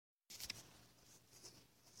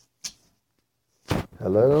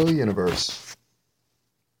Hello, universe.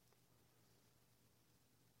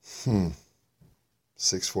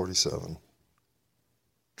 6:47.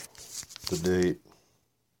 The date,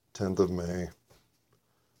 10th of May.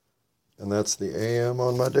 And that's the AM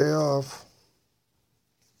on my day off.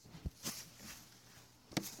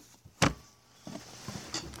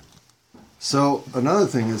 So, another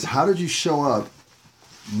thing is, how did you show up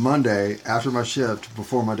Monday after my shift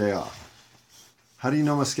before my day off? How do you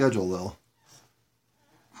know my schedule, Lil?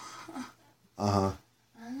 Uh-huh.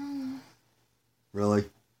 I don't know. Really?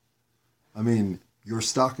 I mean, your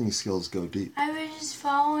stalking skills go deep. I was just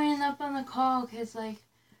following up on the call because,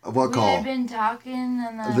 What we call? had been talking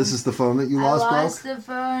and then This is the phone that you I lost, lost broke? the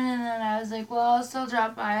phone and then I was like, well, I'll still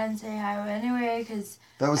drop by and say hi anyway because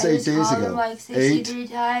That was I 8 just days called ago. him like 63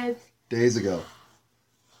 times. Days ago.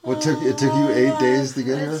 It took you 8 days to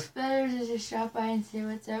get here? It's better to just drop by and see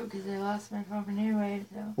what's up because I lost my phone anyway.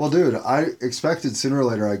 So. Well, dude, I expected sooner or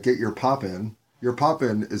later I'd get your pop-in. Your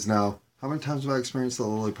pop-in is now... How many times have I experienced the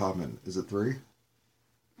Lilly pop-in? Is it 3?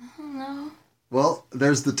 I don't know. Well,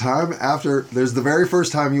 there's the time after... There's the very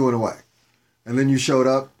first time you went away. And then you showed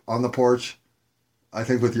up on the porch, I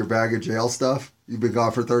think with your bag of jail stuff. You've been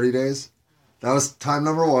gone for 30 days. That was time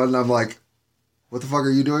number 1. And I'm like, what the fuck are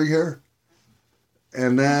you doing here?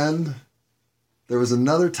 And then there was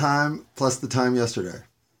another time plus the time yesterday.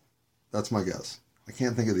 That's my guess. I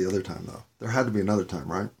can't think of the other time, though. There had to be another time,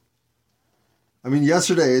 right? I mean,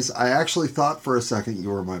 yesterday's, I actually thought for a second you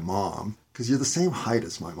were my mom, because you're the same height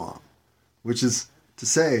as my mom, which is to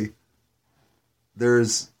say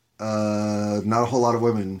there's not a whole lot of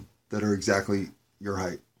women that are exactly your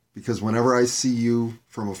height, because whenever I see you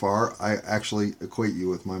from afar, I actually equate you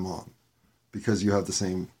with my mom, because you have the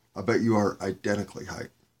same... I bet you are identically height.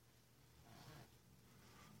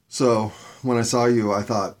 So when I saw you, I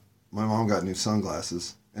thought, my mom got new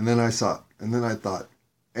sunglasses. And then I thought, and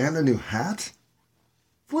a new hat?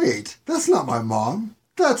 Wait, that's not my mom.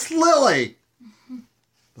 That's Lilly.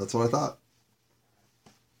 That's what I thought.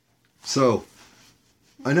 So,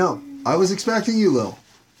 I know. I was expecting you, Lil.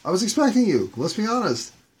 I was expecting you. Let's be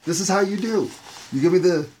honest. This is how you do. You give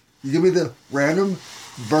me the random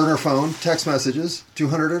burner phone text messages,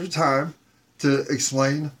 200 at a time, to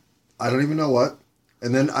explain I don't even know what.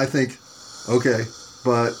 And then I think, okay,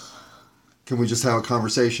 but can we just have a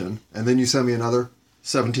conversation? And then you send me another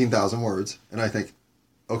 17,000 words. And I think,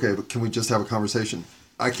 okay, but can we just have a conversation?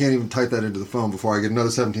 I can't even type that into the phone before I get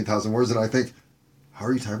another 17,000 words. And I think, how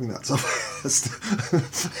are you typing that so fast?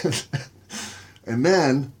 And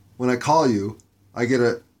then when I call you, I get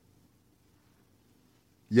a,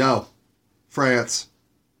 yo, France,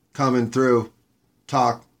 coming through,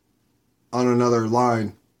 talk on another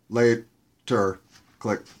line later,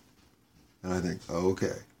 click. And I think, oh,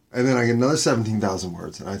 okay. And then I get another 17,000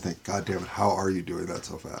 words, and I think, God damn it, how are you doing that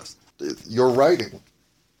so fast? You're writing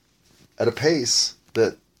at a pace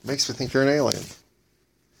that makes me think you're an alien.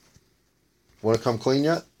 Want to come clean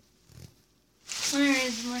yet? Where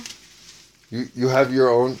is my... You have your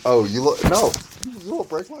own... Oh, you look... No. You won't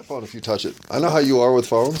break my phone if you touch it. I know how you are with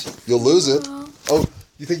phones. You'll lose it. Oh,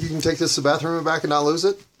 you think you can take this to the bathroom and back and not lose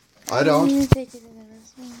it? I don't. I'm gonna take it in the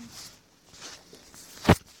restroom.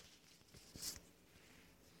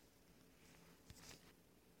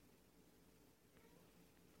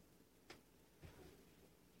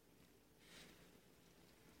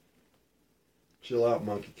 Chill out,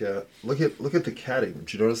 monkey cat. Look at the catting.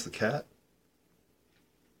 Did you notice the cat?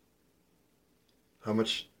 How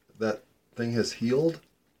much that thing has healed?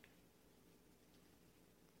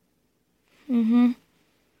 Mm-hmm.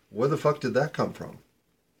 Where the fuck did that come from?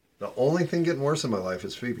 The only thing getting worse in my life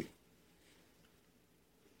is Phoebe.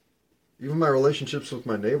 Even my relationships with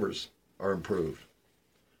my neighbors are improved.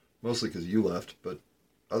 Mostly because you left, but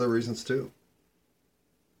other reasons too.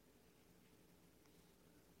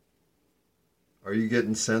 Are you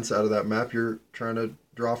getting sense out of that map you're trying to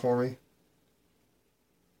draw for me?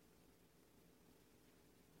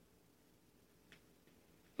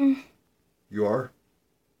 You are?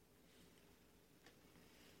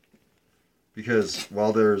 Because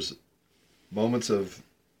while there's moments of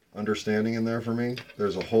understanding in there for me,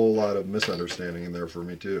 there's a whole lot of misunderstanding in there for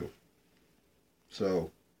me too.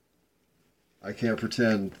 So I can't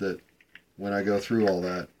pretend that when I go through all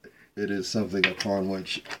that, it is something upon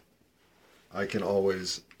which I can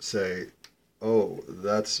always say, oh,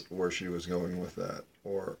 that's where she was going with that,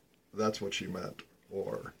 or that's what she meant,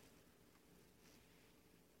 or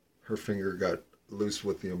her finger got loose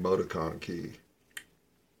with the emoticon key.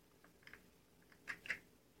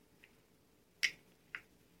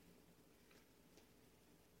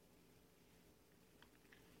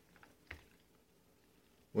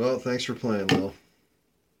 Well, thanks for playing, Lil.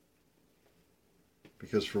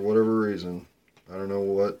 because for whatever reason, I don't know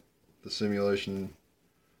what the simulation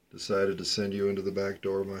decided to send you into the back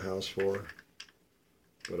door of my house for,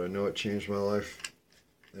 but I know it changed my life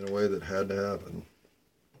in a way that had to happen.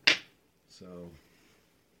 So,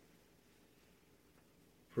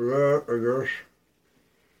 for that, I guess,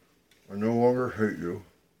 I no longer hate you.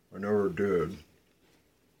 I never did.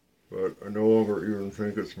 But I no longer even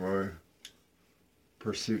think it's my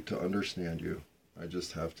pursuit to understand you. I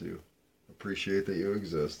just have to appreciate that you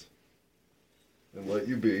exist and let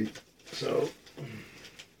you be. So,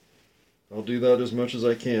 I'll do that as much as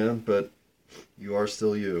I can, but you are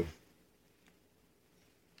still you.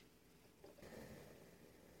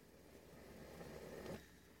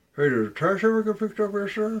 Hey, did the trash ever get picked up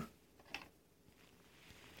yesterday?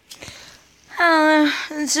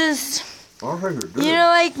 It's just, I think it did. you know,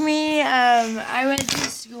 like me, I went to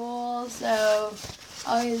school, so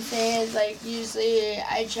all I can say is, like, usually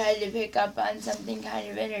I try to pick up on something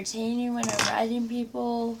kind of entertaining when I'm writing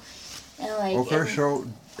people, and, like, Okay, so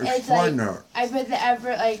it's explain like, that. I put the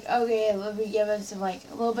effort, like, okay, let me give him some, like,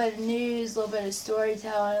 a little bit of news, a little bit of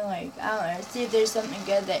storytelling, like, I don't know, see if there's something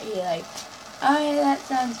good that he, like, oh, yeah, that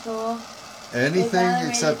sounds cool. Anything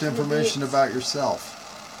except information about yourself.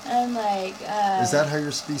 And, like, Is that how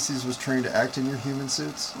your species was trained to act in your human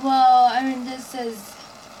suits? well, I mean, this says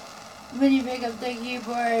when you pick up the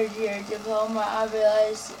keyboard, your diploma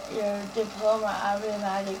automatically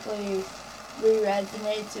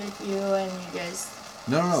re-resonates with you, and you just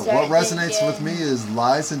No. start What resonates thinking, with me is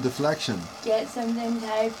lies and deflection. get something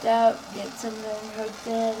typed up, get something hooked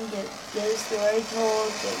in, get a story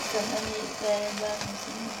told, get something neat said about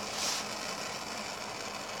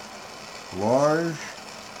Lies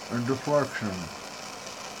and deflection.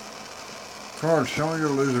 Come on, show me your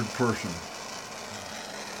lizard person.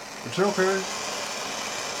 It's okay.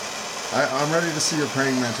 I'm ready to see your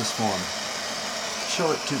praying mantis form.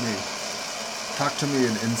 Show it to me. Talk to me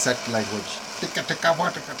in insect language.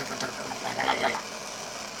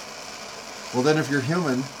 Well, then if you're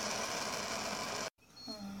human...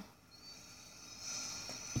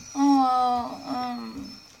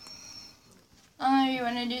 you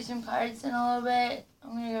want to do some cards in a little bit?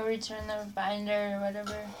 I'm going to go return the binder or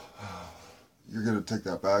whatever. You're going to take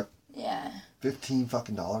that back? Yeah. $15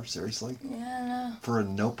 fucking dollars? Seriously? Yeah, I know. For a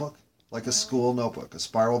notebook? Like a school notebook, a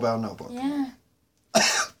spiral bound notebook. Yeah.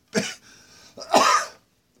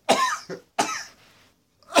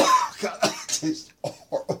 God, that tastes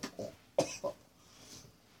horrible.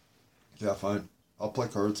 Yeah, fine. I'll play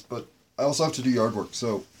cards, but I also have to do yard work.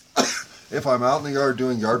 So if I'm out in the yard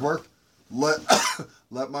doing yard work, let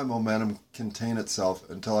my momentum contain itself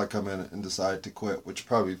until I come in and decide to quit, which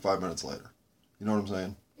probably 5 minutes later. You know what I'm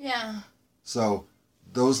saying? Yeah. So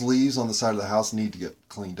those leaves on the side of the house need to get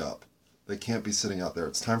cleaned up. They can't be sitting out there.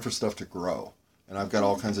 It's time for stuff to grow. And I've got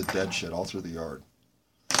all kinds of dead shit all through the yard.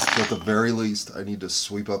 So at the very least, I need to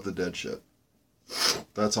sweep up the dead shit.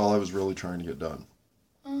 That's all I was really trying to get done.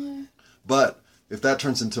 But if that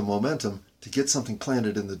turns into momentum to get something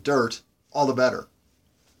planted in the dirt, all the better.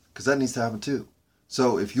 Because that needs to happen too.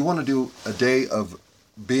 So if you want to do a day of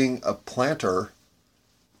being a planter,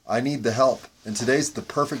 I need the help. And today's the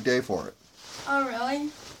perfect day for it. Oh,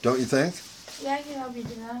 really? Don't you think? Yeah, I can help you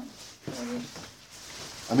do that. Maybe.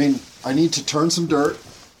 I mean, I need to turn some dirt.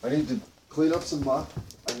 I need to clean up some muck.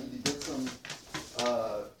 I need to get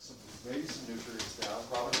maybe some nutrients down.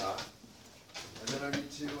 Probably not. And then I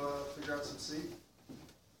need to figure out some seed.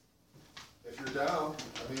 If you're down,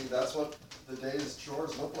 I mean, that's what the day's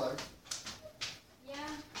chores look like. Yeah.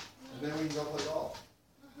 And then we can go play golf.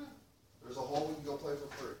 There's a hole we can go play for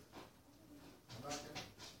free. I'm not kidding.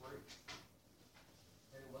 It's free.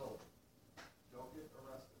 Hey, Lil, don't get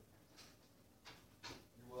arrested.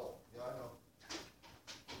 You will. Yeah, I know.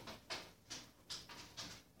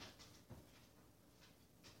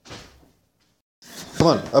 Come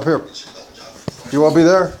on, up here. You want to be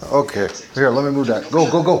there? Okay. Here, let me move that. Go,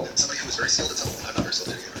 go, go. Somebody who is very sealed at something, I'm not very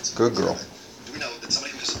sealed at ignorance. Good girl. Do we know that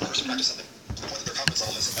somebody who is a person who practices something, to the point that their confidence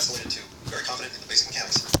level is escalated to very confident in the basic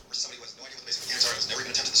mechanics, versus somebody who has no idea what the basic mechanics are and has never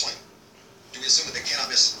even attempted the swing? Do we assume that they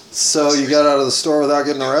cannot miss? So you got out of the store without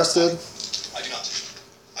getting arrested? I do not.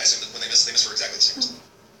 I assume that when they miss for exactly the same reason.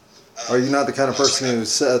 Are you not the kind of person who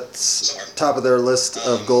sets top of their list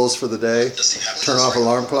of goals for the day? Turn off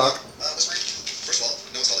alarm clock? First of all,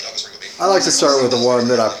 no one's called a dog whispering movie. I like to start with the one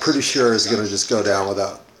that I'm pretty sure is going to just go down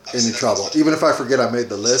without any trouble. Even if I forget I made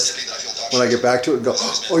the list, when I get back to it and go,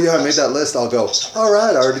 oh yeah, I made that list, I'll go, all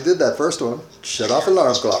right, I already did that first one. Shut off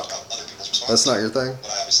alarm clock. That's not your thing?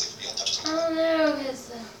 But I obviously feel touches on. Oh, no,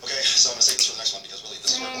 because... Okay, so I'm going to save this for the next one because really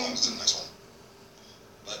this is where it belongs, in the next one.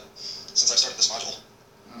 But since I've started this module,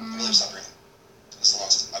 I really have stopped dreaming. This is the longest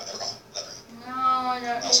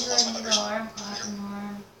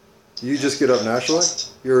You just get up naturally?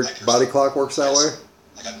 Your body clock works that way?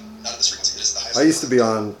 Like I'm not at this frequency. It is the highest. I used to be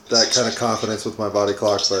on that kind of confidence with my body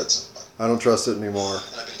clock, but I don't trust it anymore.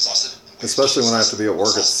 And I've been exhausted. Especially when I have to be at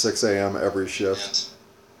work at 6 a.m. every shift.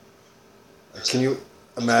 Can you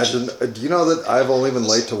imagine? Do you know that I've only been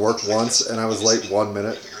late to work once and I was late 1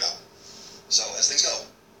 minute? Figure it out. So as things go,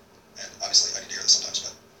 and obviously I need to hear this sometimes,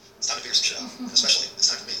 but it's time to figure some shit out. And especially it's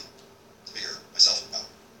time for me to figure myself out.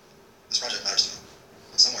 This project matters to me.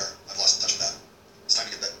 And somewhere I've lost touch with that. It's time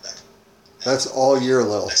to get that back. And That's all year,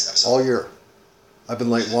 Lil. next episode, All year. I've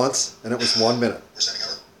been late once and it was 1 minute. we're sending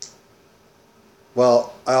over.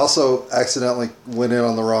 Well, I also accidentally went in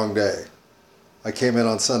on the wrong day. I came in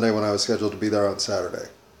on Sunday when I was scheduled to be there on Saturday.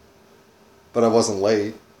 But I wasn't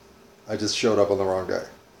late. I just showed up on the wrong day.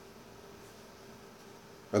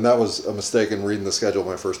 And that was a mistake in reading the schedule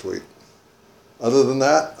my first week. Other than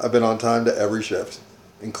that, I've been on time to every shift,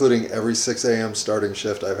 including every 6 a.m. starting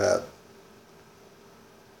shift I've had.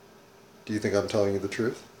 Do you think I'm telling you the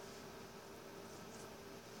truth?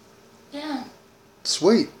 Yeah.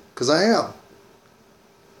 Sweet, because I am.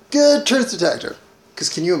 Good truth detector. Because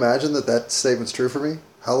can you imagine that that statement's true for me?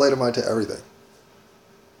 How late am I to everything?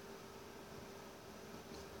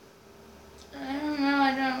 I don't know.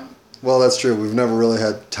 I don't. Well, that's true. We've never really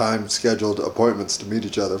had time scheduled appointments to meet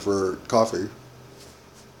each other for coffee.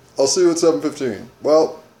 I'll see you at 7:15.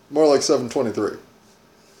 Well, more like 7:23.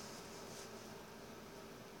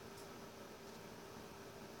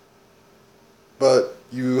 But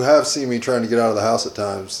you have seen me trying to get out of the house at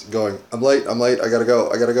times, going, I'm late, I gotta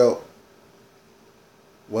go.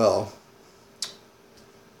 Well,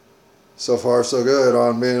 so far so good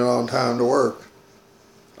on being on time to work.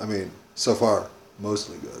 I mean, so far,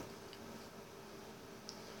 mostly good.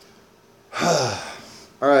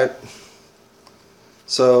 All right.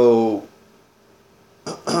 So,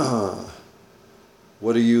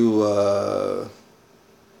 what do you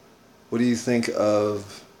think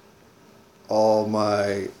of all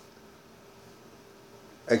my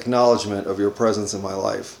acknowledgement of your presence in my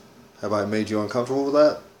life? Have I made you uncomfortable with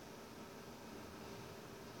that?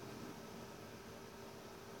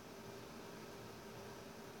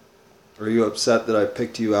 Are you upset that I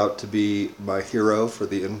picked you out to be my hero for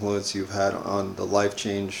the influence you've had on the life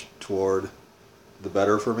change toward the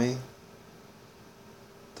better for me?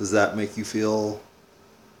 Does that make you feel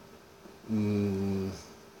any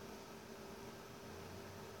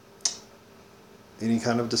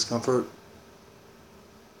kind of discomfort?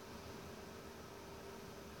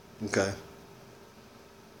 Okay.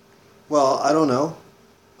 Well, I don't know.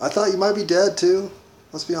 I thought you might be dead too.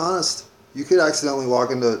 Let's be honest. You could accidentally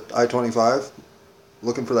walk into I-25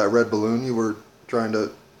 looking for that red balloon you were trying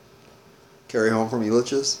to carry home from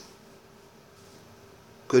Elitch's.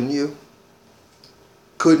 Couldn't you?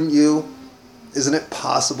 Couldn't you? Isn't it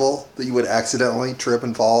possible that you would accidentally trip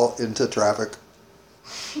and fall into traffic?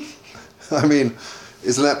 I mean,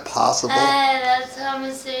 isn't that possible? That's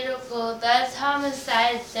homicidal. That's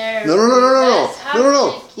homicide therapy.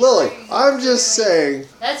 No, Lily, I'm just saying.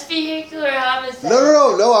 That's vehicular homicide.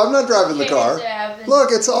 No, I'm not driving the car. Happens.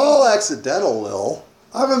 Look, it's all accidental, Lil.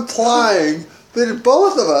 I'm implying that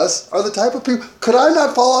both of us are the type of people. Could I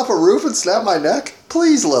not fall off a roof and snap my neck?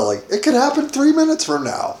 Please, Lily. It could happen 3 minutes from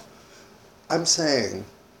now. I'm saying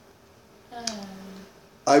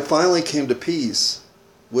I finally came to peace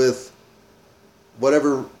with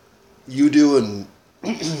whatever you do and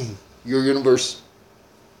your universe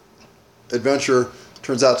adventure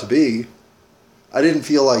turns out to be. I didn't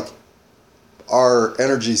feel like our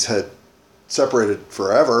energies had separated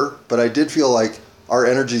forever, but I did feel like our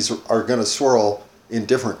energies are going to swirl in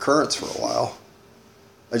different currents for a while.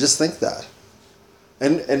 I just think that.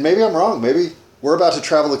 And maybe I'm wrong. Maybe we're about to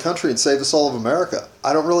travel the country and save the soul of America.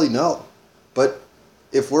 I don't really know. But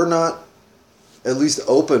if we're not at least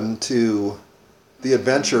open to the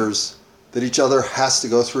adventures that each other has to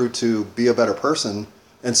go through to be a better person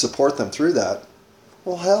and support them through that,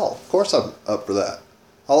 well, hell, of course I'm up for that.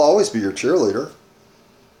 I'll always be your cheerleader.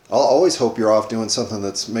 I'll always hope you're off doing something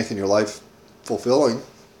that's making your life fulfilling.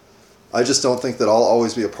 I just don't think that I'll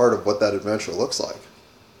always be a part of what that adventure looks like.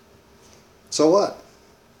 So what?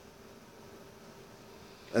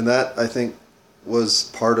 And that, I think, was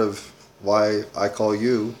part of why I call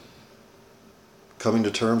you coming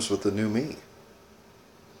to terms with the new me.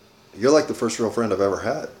 You're like the first real friend I've ever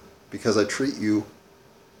had, because I treat you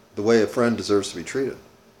the way a friend deserves to be treated.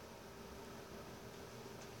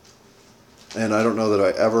 And I don't know that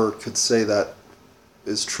I ever could say that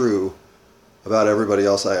is true about everybody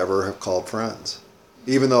else I ever have called friends.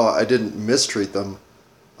 Even though I didn't mistreat them,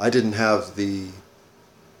 I didn't have the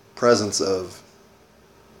presence of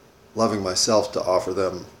loving myself to offer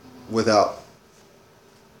them without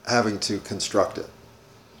having to construct it.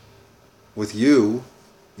 With you,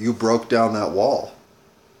 you broke down that wall.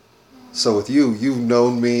 So with you, you've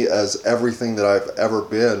known me as everything that I've ever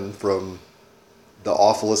been, from the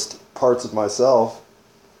awfulest parts of myself.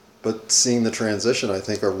 But seeing the transition, I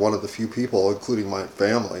think, are one of the few people, including my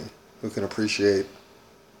family, who can appreciate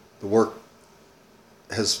the work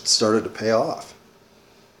has started to pay off.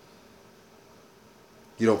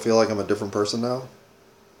 You don't feel like I'm a different person now?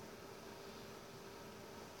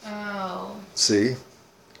 Oh. See?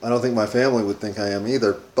 I don't think my family would think I am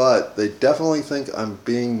either, but they definitely think I'm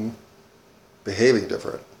behaving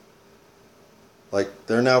different. Like,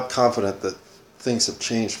 they're now confident that things have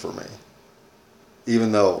changed for me,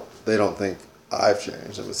 even though they don't think I've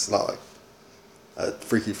changed. It's not like a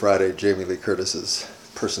Freaky Friday Jamie Lee Curtis's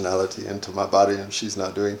personality into my body and she's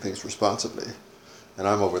not doing things responsibly and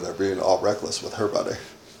I'm over there being all reckless with her body.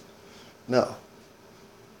 No.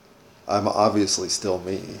 I'm obviously still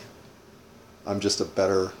me. I'm just a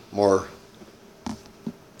better, more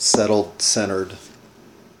settled, centered,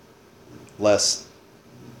 less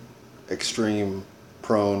extreme,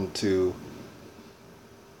 prone to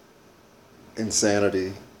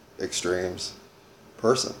insanity extremes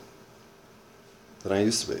person than I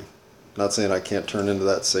used to be. Not saying I can't turn into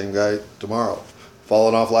that same guy tomorrow.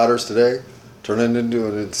 Falling off ladders today, turning into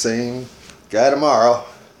an insane guy tomorrow.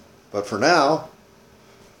 But for now,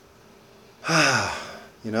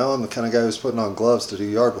 you know, I'm the kind of guy who's putting on gloves to do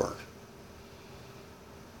yard work.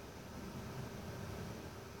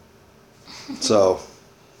 So,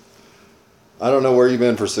 I don't know where you've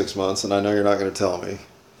been for 6 months, and I know you're not going to tell me,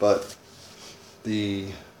 but the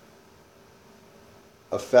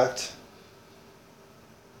effect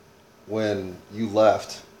when you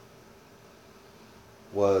left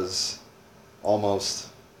was almost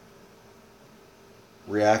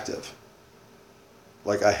reactive.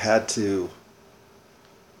 Like I had to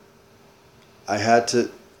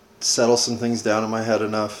settle some things down in my head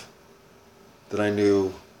enough that I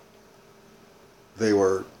knew they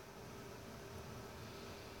were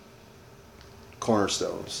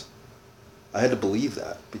cornerstones. I had to believe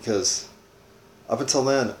that, because up until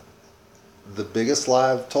then, the biggest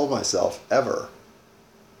lie I've told myself ever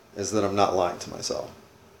is that I'm not lying to myself.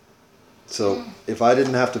 So if I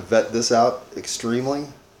didn't have to vet this out extremely,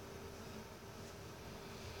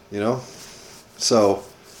 you know, so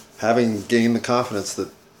having gained the confidence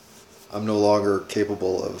that I'm no longer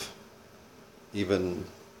capable of even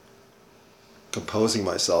composing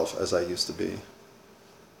myself as I used to be.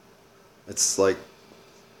 It's like,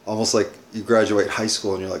 almost like you graduate high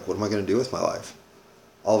school and you're like, what am I going to do with my life?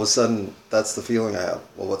 All of a sudden, that's the feeling I have.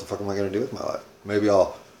 Well, what the fuck am I going to do with my life? Maybe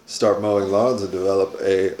I'll start mowing lawns and develop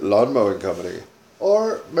a lawn mowing company.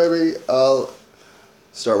 Or maybe I'll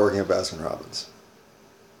start working at Baskin Robbins.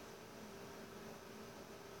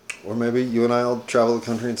 Or maybe you and I will travel the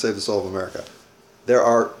country and save the soul of America. There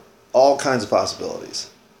are all kinds of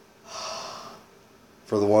possibilities.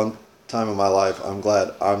 For the one time in my life, I'm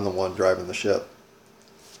glad I'm the one driving the ship.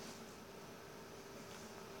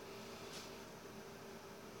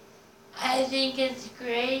 I think it's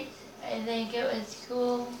great. I think it was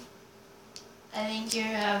cool. I think you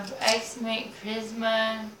have excellent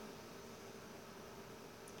charisma.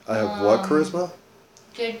 I have what charisma?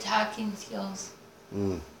 Good talking skills.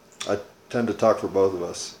 I tend to talk for both of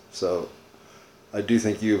us, so I do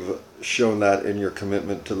think you've shown that in your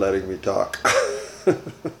commitment to letting me talk.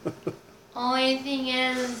 Only thing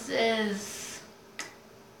is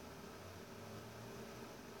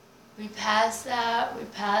we passed that, we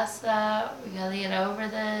gotta get over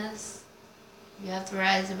this. You have to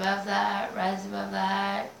rise above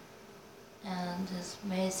that, and just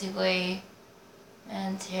basically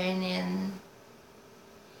maintaining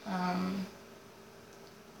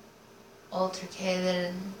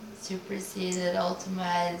altercated, superseded,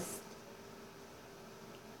 ultimized,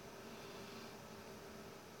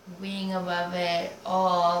 being above it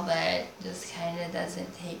all, that just kind of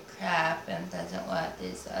doesn't take crap and doesn't let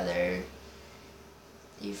these other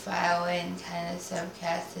defiling kind of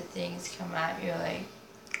subcasted things come at you, like...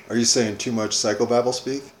 Are you saying too much psychobabble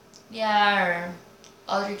speak? Yeah, or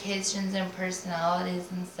altercations and personalities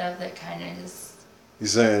and stuff that kind of just... You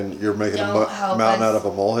saying you're making a mountain out of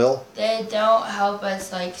a molehill? They don't help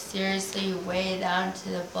us, like, seriously way down to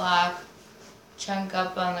the block, chunk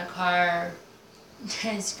up on the car,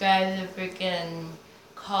 describe the freaking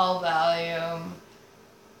call volume,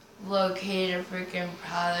 locate a freaking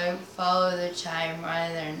product, follow the chime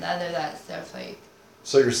either, none of that stuff, like...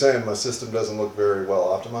 So you're saying my system doesn't look very well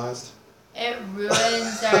optimized? It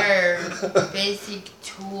ruins our basic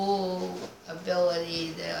tool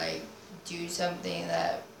ability to, like, do something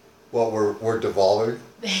that Well, we're devolving.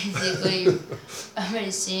 Basically, a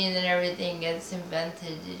machine and everything gets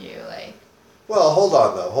invented to do like. Well, hold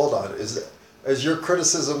on though. Hold on. Is your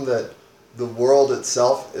criticism that the world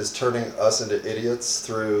itself is turning us into idiots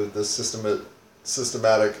through the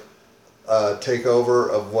systematic takeover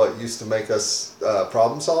of what used to make us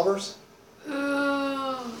problem solvers?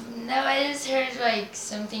 Ooh, no, I just heard like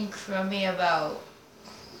something crummy about.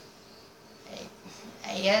 Like,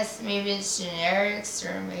 I guess maybe it's generics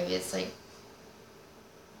or maybe it's like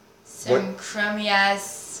some crummy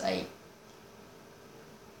ass like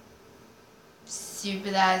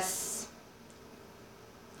stupid ass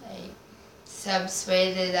like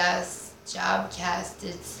subsuaded ass job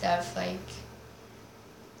casted stuff like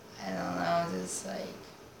I don't know, just like.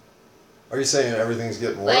 Are you saying everything's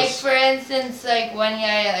getting worse? Like for instance, like one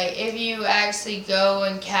guy, like if you actually go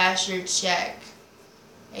and cash your check,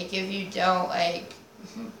 like if you don't, like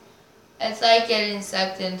it's like getting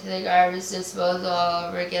sucked into the garbage disposal all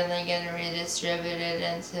over again, then getting redistributed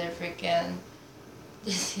into the freaking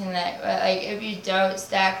disconnect. But like if you don't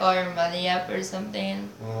stack all your money up or something,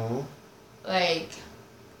 like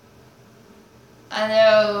I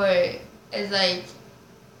know it's like.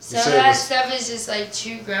 Some of that stuff is just like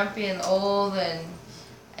too grumpy and old and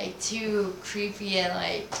like too creepy and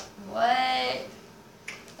like what?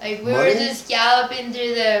 Like we were just galloping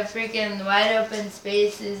through the freaking wide open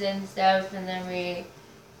spaces and stuff, and then we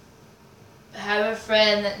have a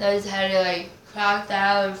friend that knows how to like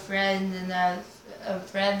crocodile a friend, and a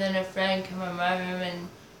friend and a friend come in my room and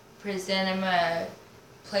present him a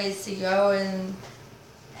place to go and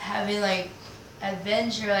having like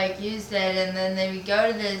adventure, like you said, and then they would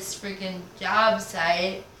go to this freaking job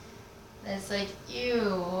site that's like, ew,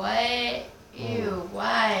 what? Ew,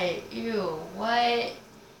 why? Ew, what?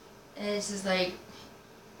 And it's just like,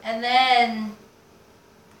 and then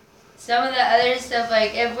some of the other stuff,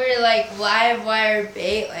 like if we're like live wire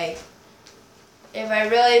bait, like if I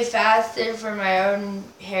really fasted for my own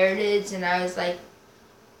heritage and I was like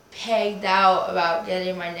pegged out about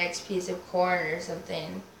getting my next piece of corn or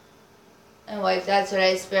something, and like that's what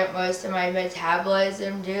I spent most of my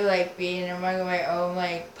metabolism do, like being among my own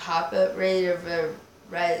like pop-up rate of the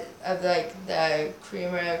cream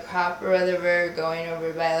of the crop or whatever, going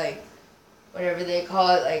over by like whatever they call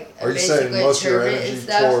it, like are you saying most of your energy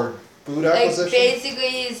toward food acquisition? Like basically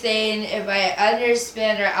he's saying if I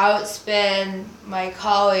underspend or outspend my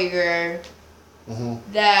colleague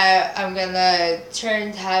that I'm gonna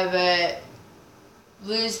turn to have a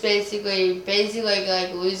lose basically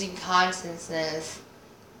like losing consciousness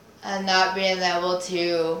and not being able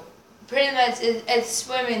to pretty much it's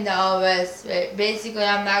swimming to all of us, but basically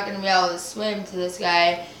I'm not going to be able to swim to this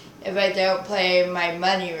guy if I don't play my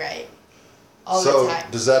money right all the time.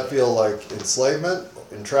 So does that feel like enslavement,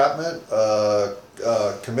 entrapment,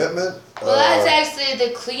 commitment? Well, that's actually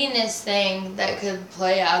the cleanest thing that could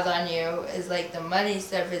play out on you is like the money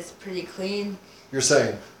stuff is pretty clean. You're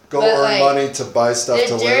saying go earn like, money to buy stuff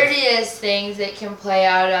to live? The dirtiest things that can play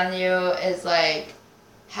out on you is like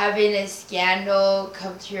having a scandal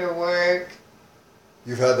come to your work.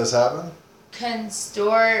 You've had this happen?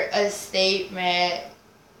 Constort a statement,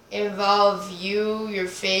 involve you, your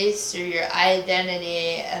face, or your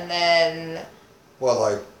identity, and then... What,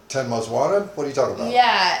 like 10 Most Wanted? What are you talking about?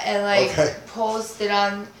 Yeah, and like post it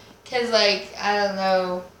on... Because like, I don't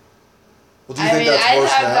know... Well, do you think that's worse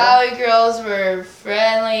thought now? Valley girls were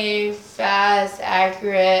friendly, fast,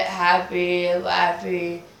 accurate, happy,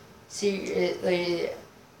 laughy, secretly,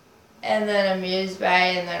 and then amused by,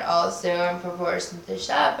 and then also in proportion to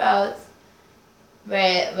shop outs.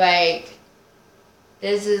 But like,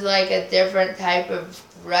 this is like a different type of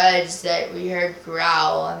grudge that we heard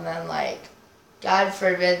growl, and then like, God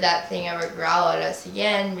forbid that thing ever growl at us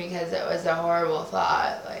again because it was a horrible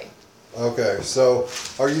thought. Like. Okay, so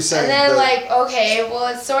are you saying? And then like, okay,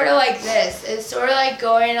 well it's sort of like this. It's sort of like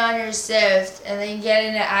going on your shift and then getting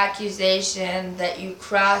an accusation that you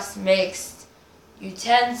cross-mixed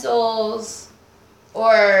utensils,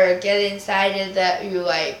 or getting cited that you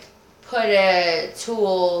like put a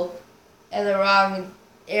tool in the wrong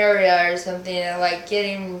area or something, and like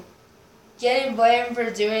getting blamed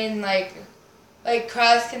for doing like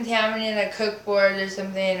cross-contaminating a cookboard or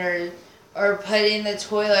something, or putting the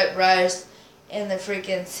toilet brush in the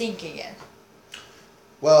freaking sink again.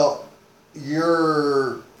 Well,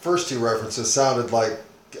 your first two references sounded like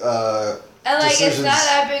and like decisions. It's not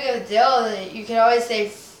that big of a deal. You can always say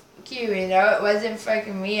 "fuck you," you know. It wasn't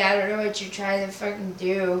fucking me. I don't know what you're trying to fucking do.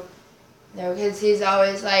 You know, because he's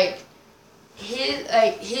always like,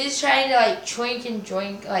 he's trying to like twink and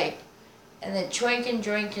joink like, and then twink and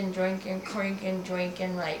joink and drink and crink and joink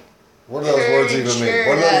and like. What do those words even mean?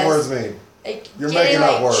 What do those words mean? Like You're making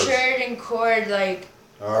up words. Churred and cord, like.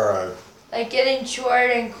 Alright. Like getting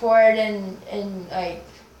chored and cord and like.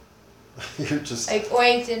 You're just. Like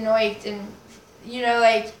oinked and oinked and, you know,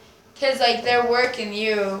 like, cause like they're working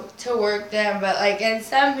you to work them, but like in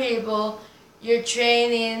some people, you're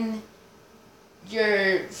training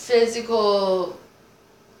your physical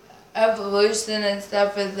evolution and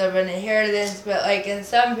stuff is of an inheritance, but like in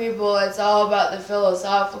some people it's all about the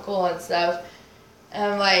philosophical and stuff.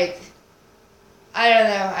 And like, I don't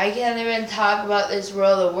know, I can't even talk about this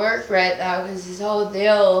world of work right now because this whole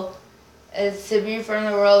deal is to be from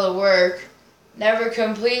the world of work, never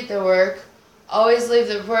complete the work, always leave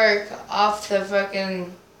the work off the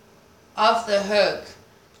hook.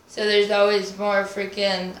 So there's always more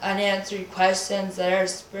freaking unanswered questions that are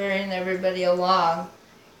spurring everybody along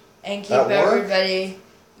and keep everybody,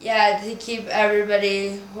 to keep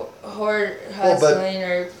everybody hustling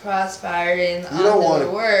or cross-firing on the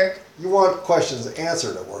work. You want questions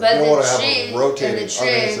answered at work. But you don't want to have a rotating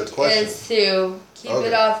unanswered questions. Is to keep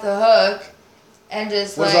it off the hook and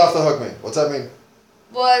just What does off the hook mean? What's that mean?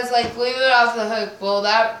 Well, it's like leave it off the hook. Well,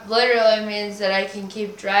 that literally means that I can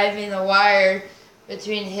keep driving the wire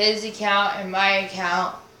between his account and my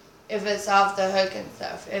account if it's off the hook and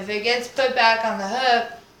stuff. If it gets put back on the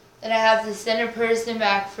hook, then I have to send a person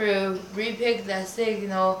back through, repick the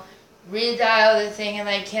signal, redial the thing, and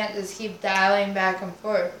I can't just keep dialing back and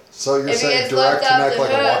forth. So you're saying direct connect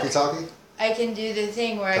like a walkie-talkie? I can do the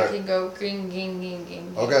thing where I can go ging, ging, ging,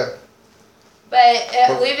 ging. Okay.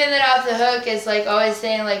 But leaving it off the hook is like always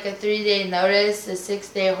saying like a 3-day notice, a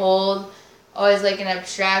 6-day hold, always like an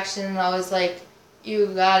abstraction, always like, you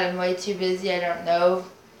God, I'm way too busy, I don't know.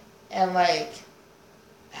 And like,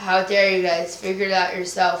 how dare you guys figure it out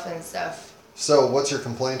yourself and stuff. So what's your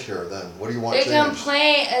complaint here then? What do you want The changed?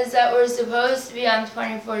 complaint is that we're supposed to be on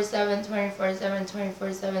 24/7, 24/7,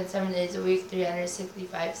 24/7, 7 days a week,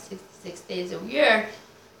 365, 66 days a year.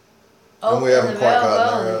 And we haven't quite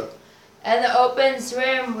gotten there yet. And the open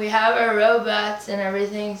swim, we have our robots and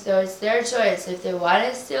everything, so it's their choice. If they want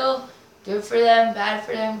it still, good for them, bad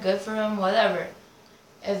for them, good for them, whatever.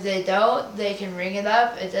 If they don't, they can ring it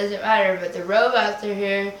up, it doesn't matter. But the robots are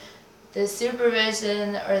here, the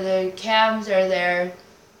supervision or the cams are there,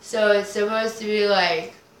 so it's supposed to be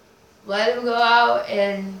like, let them go out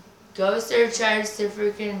and go surcharge to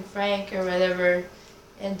freaking Frank or whatever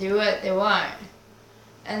and do what they want.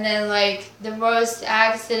 And then like the most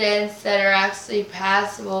accidents that are actually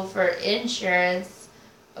passable for insurance,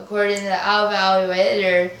 according to the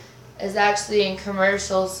evaluator, is actually in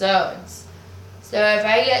commercial zones. So if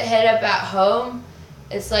I get hit up at home,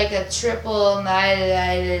 it's like a triple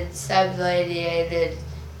unedited, subladiated,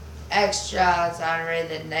 extra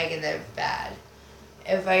exonerated, negative bad.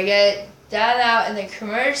 If I get down out in the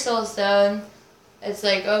commercial zone, it's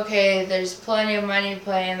like, okay, there's plenty of money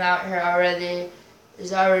playing out here already.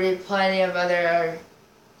 There's already plenty of other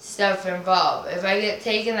stuff involved. If I get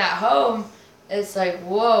taken at home, it's like,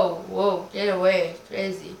 whoa, get away,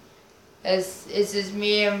 crazy. It's just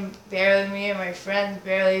me and my friends,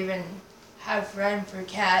 barely even have friend for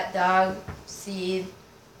cat, dog, seed,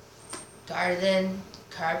 garden,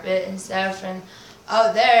 carpet and stuff. And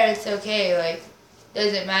out there, it's okay, like,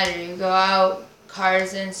 doesn't matter. You go out,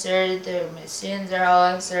 cars insured, the machines are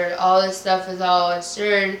all insured, all this stuff is all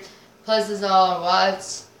insured, plus it's all on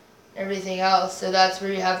watch, everything else. So that's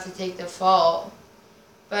where you have to take the fault.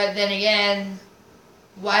 But then again,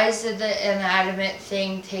 why should the inanimate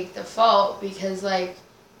thing take the fault? Because like,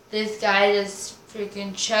 this guy just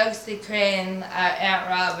freaking chugs the crane at Aunt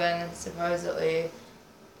Robin, supposedly.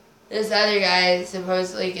 This other guy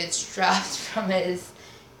supposedly gets dropped from his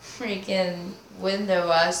freaking window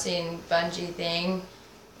washing bungee thing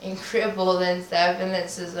and crippled and stuff, and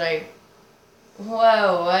it's just like,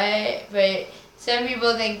 whoa, what? But some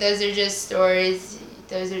people think those are just stories.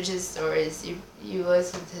 Those are just stories. You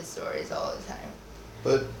listen to stories all the time.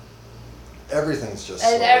 But everything's just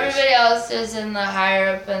and stories. Everybody else is in the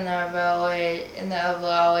higher up in the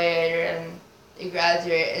evaluator and the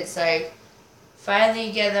graduate. It's like,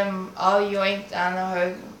 finally get them all yoinked on the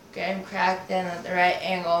hook, get them cracked in at the right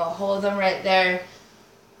angle, hold them right there,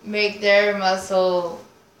 make their muscle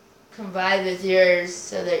combine with yours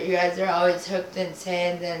so that you guys are always hooked in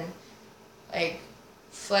sand and like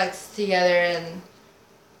flex together and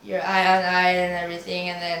your eye on eye and everything,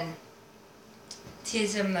 and then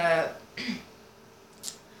teach them like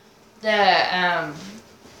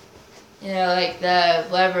the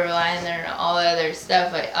lever liner and all the other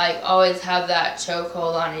stuff, like always have that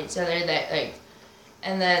chokehold on each other, that like,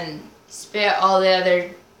 and then spit all the other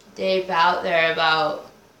tape out there about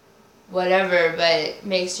whatever, but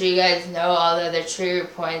make sure you guys know all the other trigger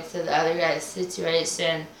points of the other guy's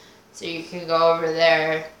situation so you can go over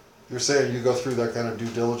there. You're saying you go through that kind of due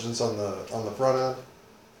diligence on the front end?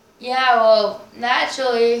 Yeah, well,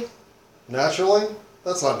 naturally. Naturally?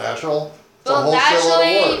 That's not natural. It's a Well, whole shitload of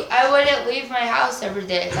naturally, work. I wouldn't leave my house every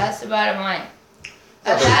day. That's the bottom line.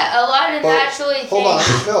 Yeah, A lot of naturally things. Hold on,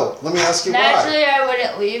 no. Let me ask you Naturally, why. I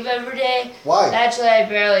wouldn't leave every day. Why? Naturally, I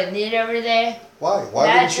barely need every day. Why? Why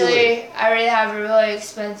wouldn't you leave? Naturally, I already have a really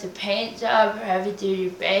expensive paint job, heavy-duty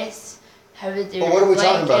base, heavy-duty But what are we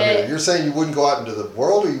talking about here? blanket. You're saying you wouldn't go out into the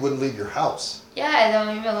world, or you wouldn't leave your house? Yeah, I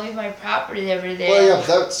don't even leave my property every day. Well, yeah, but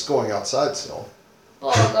that's going outside still.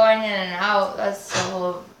 Well, going in and out, that's the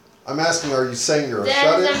whole... I'm asking, are you saying you're a Then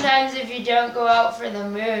shut-in? sometimes if you don't go out for the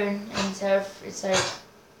moon and stuff, it's like,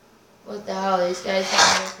 what the hell, these guys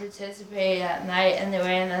don't even participate at night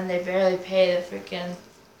anyway, and then they barely pay the freaking...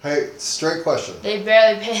 Hey, straight question. They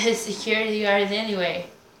barely pay the security guards anyway.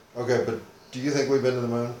 Okay, but do you think we've been to the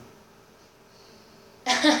moon?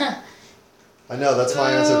 I know, that's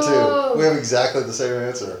my answer too. We have exactly the same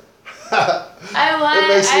answer. It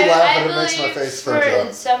makes me laugh and it makes my face for furch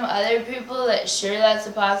up. some other people that sure that's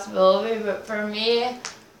a possibility, but for me,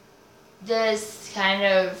 this kind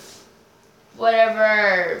of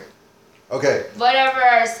whatever Okay,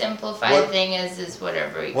 our simplified thing is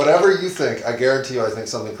whatever we whatever you think, I guarantee you I think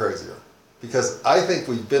something crazier. Because I think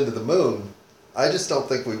we've been to the moon, I just don't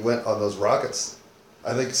think we went on those rockets.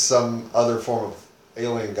 I think some other form of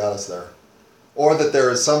alien got us there. Or that there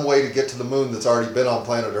is some way to get to the moon that's already been on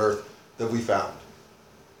planet Earth that we found.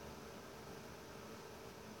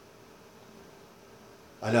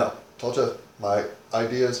 I know. Told you, my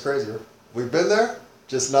idea is crazier. We've been there,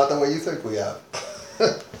 just not the way you think we have.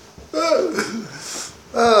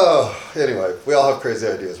 Oh, anyway, we all have crazy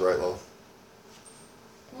ideas, right, Lil?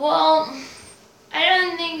 Well, I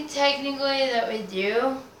don't think technically that we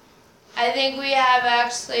do. I think we have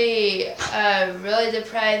actually a really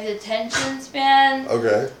deprived attention span.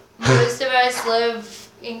 Okay. Most of us live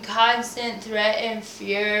in constant threat and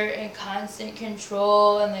fear and constant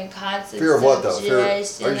control and then constant Fear of what, though? Fear, are you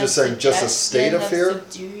subjugation just saying just a state of fear?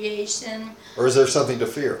 Subjugation. Or is there something to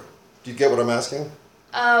fear? Do you get what I'm asking?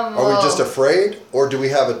 Are Well, we just afraid, or do we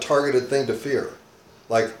have a targeted thing to fear?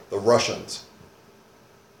 Like the Russians?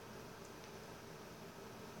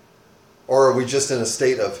 Or are we just in a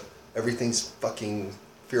state of everything's fucking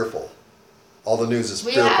fearful? All the news is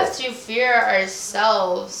we fearful. have to fear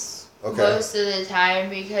ourselves most of the time,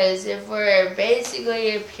 because if we're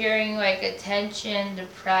basically appearing like attention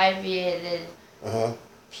deprived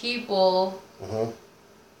people,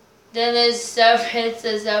 then this stuff hits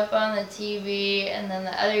us up on the TV, and then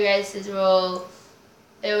the other guy says, well,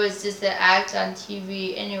 it was just an act on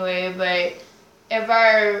TV anyway. But if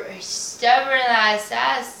our stubborn ass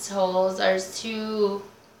assholes are too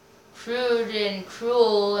crude and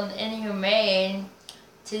cruel and inhumane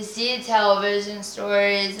to see television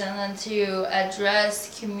stories and then to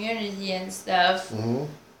address community and stuff,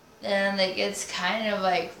 then it gets kind of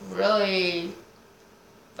like really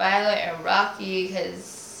violent and rocky,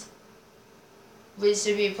 because we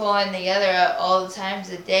should be pulling together at all the times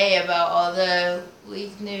a day about all the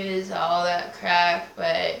leaked news, all that crap,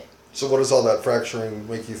 but... So what does all that fracturing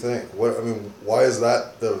make you think? Why is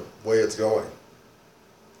that the way it's going?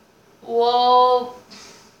 Well...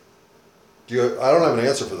 I don't have an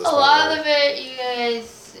answer for this. A lot of it, you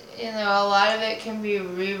guys, a lot of it can be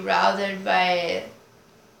rerouted by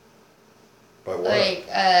what? Like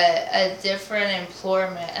a different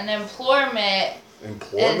employment. An employment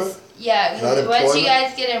is, yeah, because once you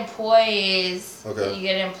guys get employees, and you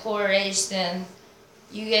get emploration,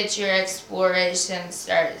 you get your exploration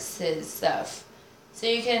starts and stuff. So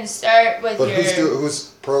you can start with But whose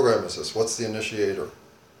program is this? What's the initiator?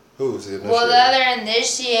 Who's the initiator? Well, the other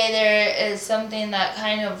initiator is something that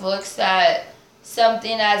kind of looks at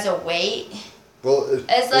something as a weight. Well,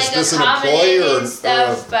 it's like accommodating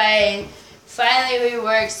stuff by finally we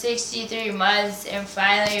worked 63 months and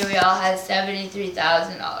finally we all had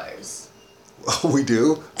 $73,000. Oh, we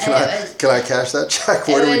do? Can I cash that check?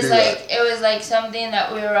 Where do we do that? It was like something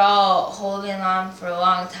that we were all holding on for a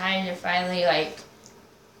long time to finally like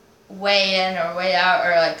weigh in or weigh out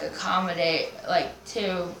or like accommodate like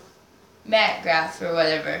to Matt Graff or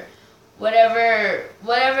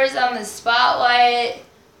whatever's on the spotlight,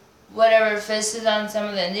 whatever fishes on some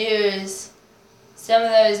of the news. Some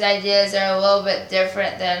of those ideas are a little bit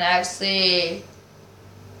different than actually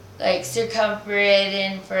like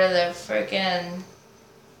circumambulating for the frickin'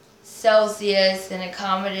 Celsius and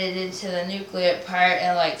accommodated to the nuclear part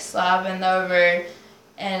and like slobbing over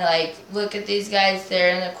and like look at these guys,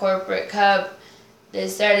 they're in the corporate cup they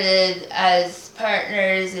started as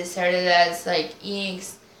partners, they started as like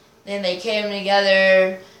inks, then they came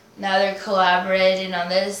together, now they're collaborating on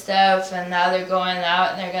this stuff, and now they're going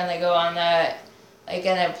out and they're gonna go on that, like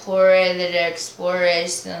an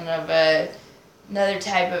exploration of another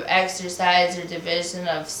type of exercise or division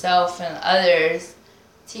of self and others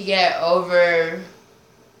to get over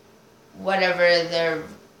whatever their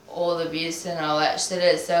old abuse and all that shit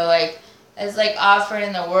is. So like, it's like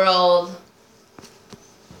offering the world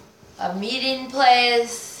a meeting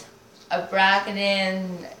place, a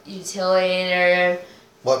bracketing utiliator,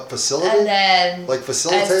 What, facility? and then Like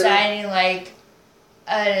facilitator? assigning like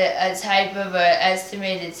a type of a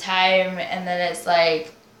estimated time, and then it's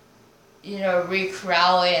like, you know,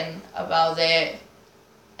 recrolling about it,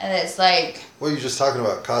 and it's like, What are you just talking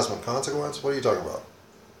about? Cosmic consequence? What are you talking about?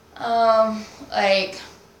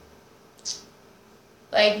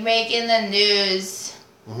 like making the news,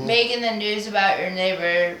 Mhm. making the news about your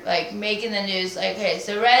neighbor, like making the news, like, okay,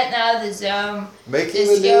 so right now the zone, Making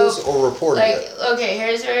the the news scope, or reporting like, it? okay,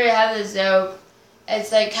 here's where we have the zope.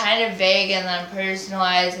 It's like kind of vague and then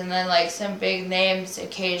personalized, and then like some big names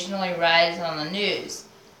occasionally rise on the news.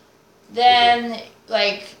 Then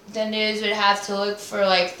like the news would have to look for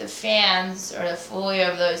like the fans or the fully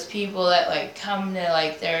of those people that like come to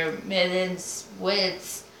like their middens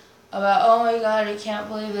wits about, oh my god, I can't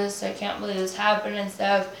believe this happened and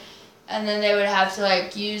stuff. And then they would have to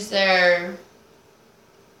like use their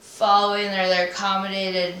following or their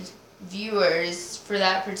accommodated viewers for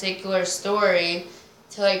that particular story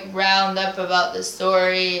to like round up about the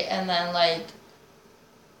story and then like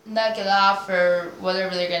knock it off or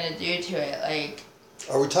whatever they're gonna do to it. Like,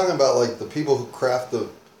 Are we talking about like the people who craft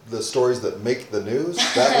the stories that make the news?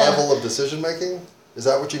 That level of decision making? Is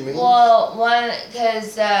that what you mean? well,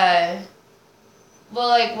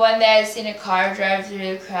 like one day I seen a car drive through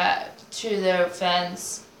the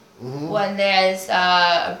fence. Mm-hmm. One day I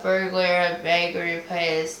saw a burglar at a bakery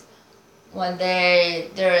place. One day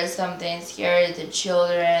there was something scary to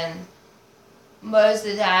children. Most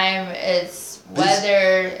of the time it's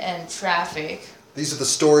weather and traffic. These are the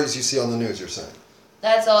stories you see on the news, you're saying?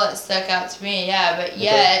 That's all that stuck out to me, yeah. But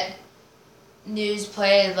yet, news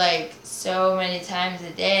played like so many times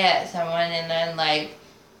a day at someone, and then like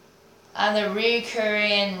on the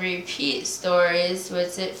recurring repeat stories,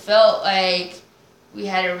 which it felt like we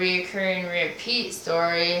had a recurring repeat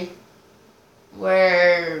story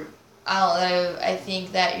where, I don't know, I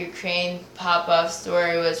think that Ukraine pop-off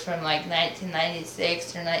story was from like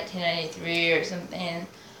 1996 or 1993 or something,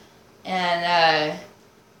 and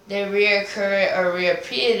they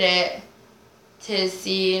repeated it to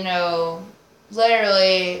see, you know,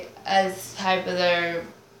 literally as type of their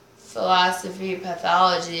philosophy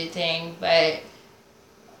pathology thing. But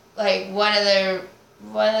like one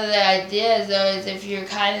of the ideas though is if you're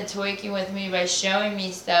kind of toying with me by showing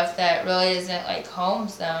me stuff that really isn't like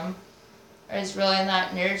wholesome or is really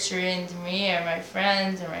not nurturing to me or my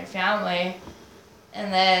friends or my family,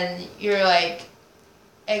 and then you're like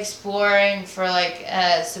exploring for like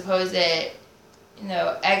a supposed, you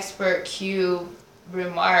know, expert Q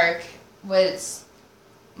remark, which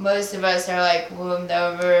most of us are like wombed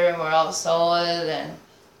over and we're all solid and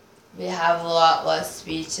we have a lot less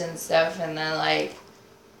speech and stuff, and then like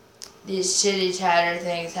these shitty chatter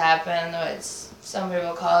things happen, which some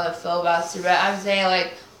people call it a filibuster, but I'm saying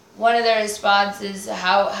like one of the responses,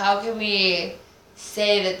 how can we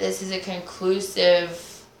say that this is a conclusive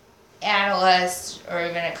analyst or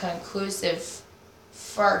even a conclusive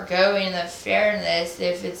foregoing of fairness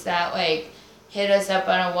if it's not like hit us up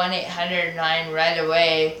on a 1-800-9 right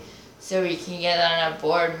away so we can get on a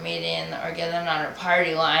board meeting or get on a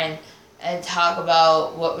party line and talk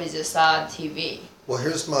about what we just saw on TV. Well,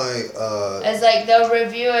 here's my... It's like they'll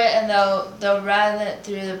review it and they'll run it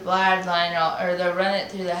through the blad line or they'll run it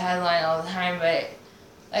through the headline all the time, but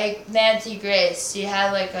like Nancy Grace, she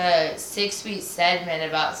had like a 6-week segment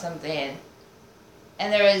about something,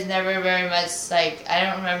 and there was never very much, like, I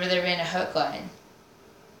don't remember there being a hook line.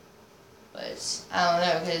 But I don't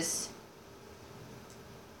know, because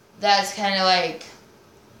that's kind of like,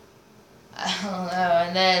 I don't know,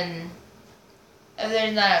 and then if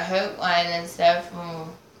there's not a hook line and stuff, well,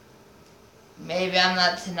 maybe I'm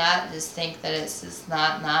not to not just think that it's just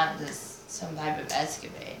not just some type of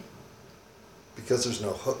escapade. Because there's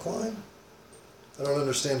no hook line? I don't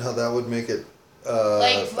understand how that would make it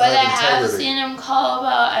like what I have integrity. seen him call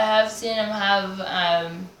about, I have seen him have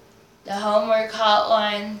the homework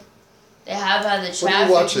hotline. They have had the What are you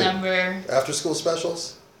traffic watching? number, After school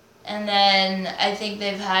specials? and then I think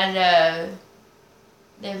they've had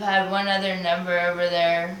one other number over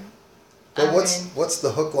there. But what's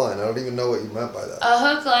the hook line? I don't even know what you meant by that. A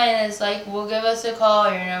hook line is like, well, give us a call,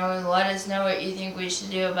 let us know what you think we should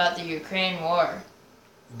do about the Ukraine war.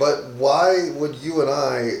 But why would you and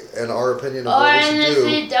I and our opinion of Or what we and should if do?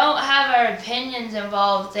 they don't have our opinions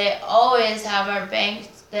involved, they always have our bank.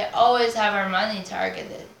 They always have our money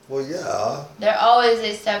targeted. Well, yeah. They're always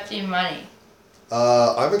accepting money.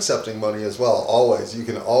 I'm accepting money as well. Always. You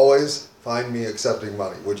can always find me accepting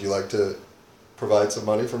money. Would you like to provide some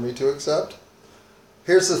money for me to accept?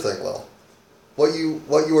 Here's the thing, Lil. What you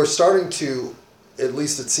are starting to, at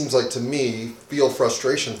least it seems like to me, feel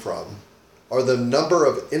frustration from are the number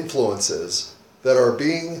of influences that are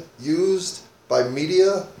being used by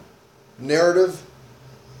media, narrative,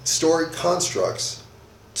 story constructs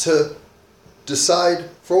to decide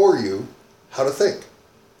for you how to think,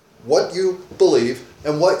 what you believe,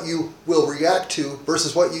 and what you will react to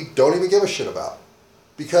versus what you don't even give a shit about.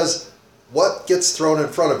 Because what gets thrown in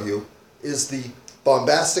front of you is the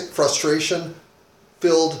bombastic,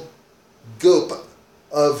 frustration-filled goop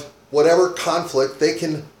of whatever conflict they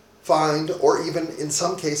can find or even in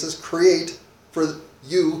some cases create for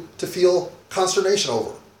you to feel consternation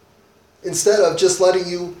over. Instead of just letting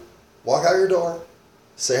you walk out your door,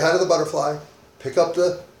 say hi to the butterfly, pick up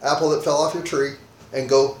the apple that fell off your tree, and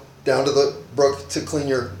go down to the brook to clean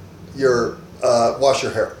your wash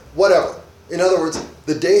your hair. Whatever. In other words,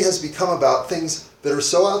 the day has become about things that are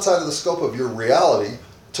so outside of the scope of your reality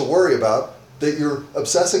to worry about that you're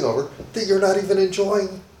obsessing over that you're not even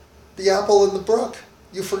enjoying the apple in the brook.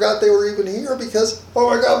 You forgot they were even here because, oh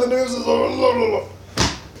my God, the news is...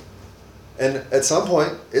 And at some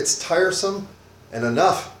point, it's tiresome and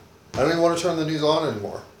enough. I don't even want to turn the news on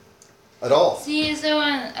anymore. At all. See, so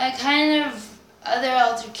a kind of other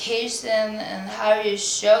altercation and how you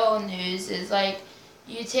show news is like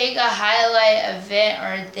you take a highlight event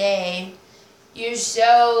or a day, you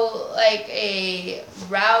show like a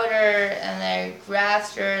router and a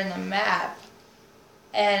grapher and a map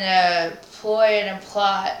and a ploy and a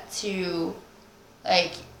plot to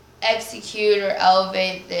like execute or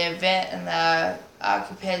elevate the event and the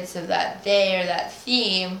occupants of that day or that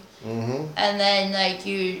theme. Mm-hmm. And then like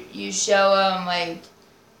you show them like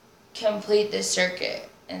complete the circuit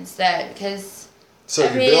instead, because so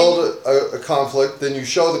you build a conflict, then you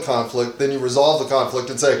show the conflict, then you resolve the conflict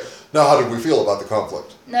and say, now how did we feel about the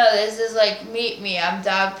conflict? No, this is like meet me, I'm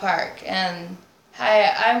Dog Park, and hi,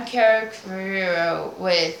 I'm Carriero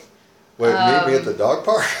with Wait, meet me at the dog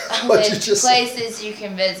park? What you just places said? you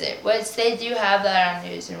can visit, which they do have that on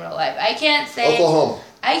news in real life. I can't say Oklahoma.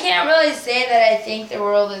 I can't really say that I think the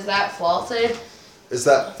world is that faulted. Is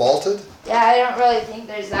that faulted? Yeah, I don't really think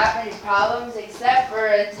there's that many problems except for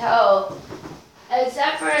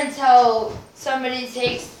until somebody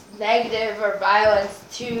takes negative or violence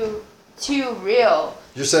too real.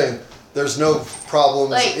 You're saying there's no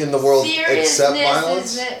problems Like, in the world except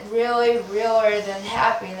violence? Seriousness isn't really realer than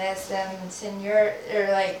happiness, and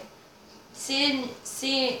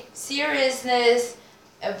seriousness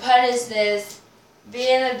and punishment,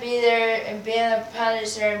 being a beater and being a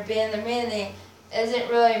punisher and being the meanie isn't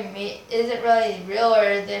really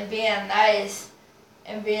realer than being nice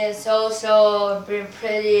and being social and being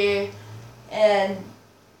pretty and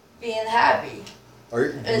being happy. Do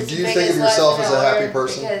you think of yourself as a happy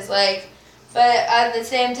person? Because but at the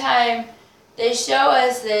same time, they show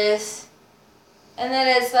us this, and then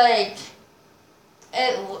it's like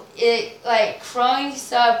it like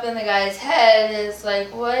crunks up in the guy's head. And it's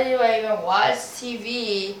like, what do I even watch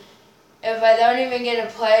TV if I don't even get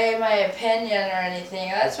to play my opinion or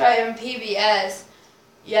anything? That's why in PBS,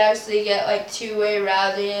 you actually get like two-way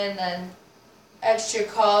routing and extra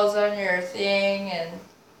calls on your thing, and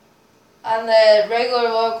on the regular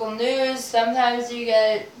local news, sometimes you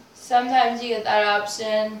get that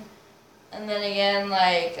option, and then again,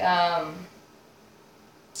 like.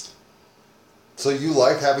 So you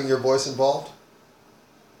like having your voice involved?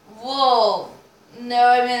 Well, no,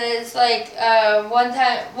 I mean it's like one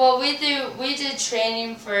time. Well, we did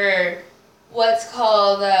training for what's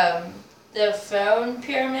called the phone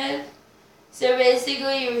pyramid. So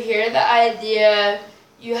basically, you hear the idea,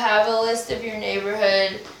 you have a list of your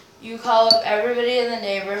neighborhood. You call up everybody in the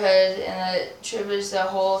neighborhood, and it triggers the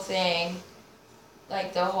whole thing,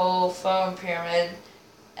 like the whole phone pyramid.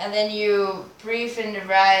 And then you brief and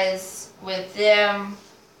advise with them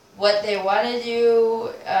what they want to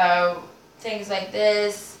do, things like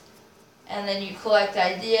this. And then you collect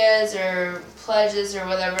ideas or pledges or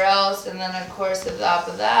whatever else. And then, of course, on top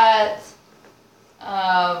of that,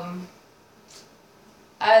 I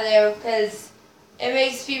don't know, because it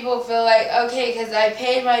makes people feel like, okay, because I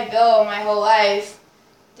paid my bill my whole life,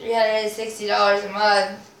 $360 a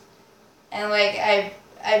month, And like I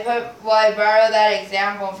borrowed that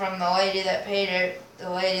example from the lady that paid it, the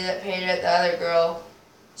other girl.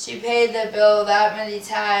 She paid the bill that many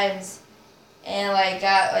times and like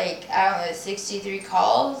got like, I don't know, 63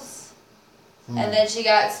 calls. And then she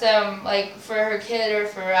got some, like for her kid or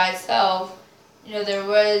for herself, you know, there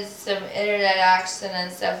was some internet action and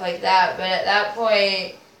stuff like that. But at that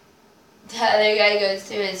point, the other guy goes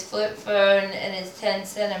through his flip phone and his 10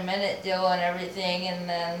 cent a minute deal and everything. And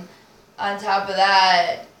then on top of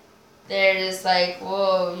that, they're just like,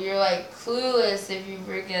 whoa, you're like clueless if you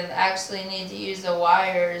freaking actually need to use a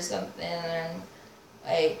wire or something. And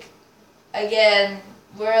like, again,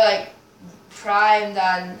 we're like primed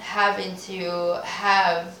on having to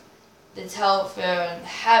have the telephone,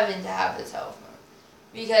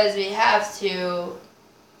 because we have to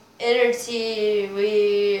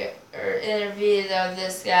interview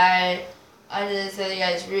this guy onto this other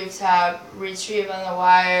guy's rooftop, retrieve on the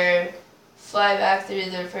wire, fly back through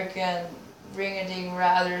the freaking ring-a-ding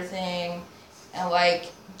router thing, and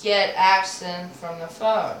like get action from the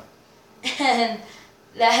phone. And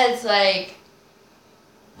that's like,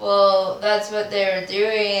 well, that's what they were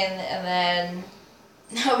doing, and then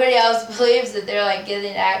nobody else believes that they're like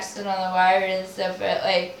getting action on the wire and stuff. But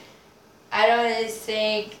like, I don't just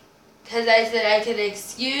think, because I said I could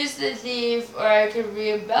excuse the thief or I could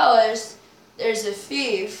re-embellish there's a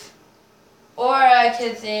thief, or I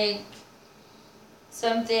could think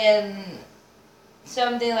something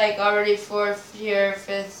like already fourth tier,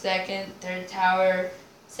 fifth, second, third tower,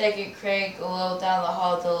 second crank, a little down the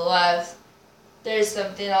hall to the left. There's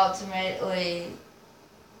something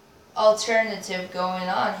alternative going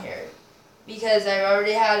on here, because I've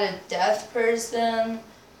already had a deaf person,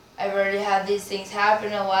 I've already had these things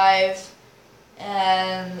happen in life,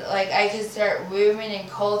 and like I could start moving and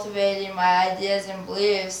cultivating my ideas and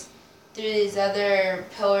beliefs through these other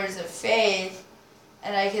pillars of faith,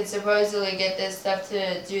 and I could supposedly get this stuff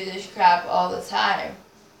to do this crap all the time.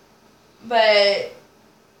 But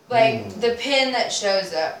like the pin that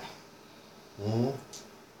shows up.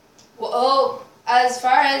 Well, as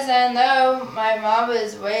far as I know, my mom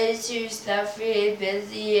is way too stuffy,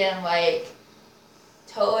 busy, and like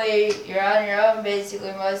totally you're on your own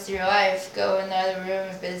basically most of your life. Go in the other room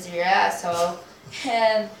and busy your asshole.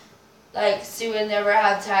 And like Sue would never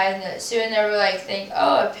have time Sue would never like think,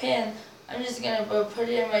 oh, a pin, I'm just gonna go put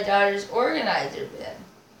it in my daughter's organizer bin.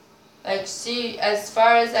 Like she, as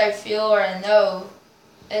far as I feel or I know,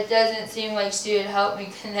 it doesn't seem like she would help me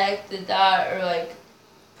connect the dot or like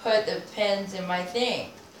put the pins in my thing.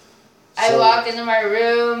 I walk into my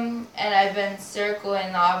room and I've been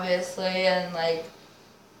circling obviously and like.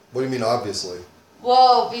 What do you mean obviously?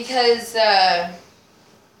 Well, because I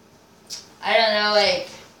don't know, like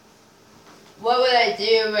what would I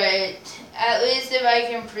do, but at least if I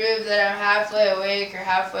can prove that I'm halfway awake or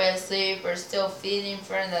halfway asleep or still feeding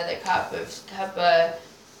for another cup of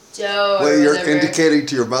Joe or Well, you're whatever, indicating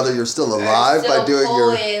to your mother you're still alive by doing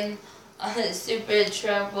your. On a stupid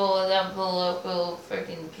trample local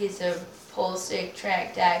freaking piece of pole stick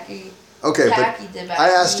track tacky. Okay, but I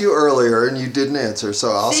asked you earlier and you didn't answer,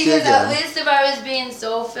 so I'll ask you again. At least if I was being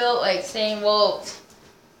soul-filled, like saying, well,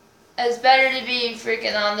 it's better to be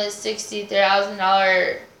freaking on this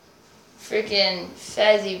 $60,000 freaking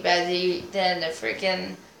fezzy bezzy than to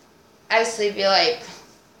freaking actually be like,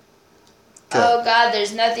 oh God,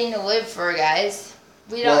 there's nothing to live for, guys.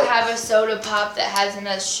 We don't have a soda pop that has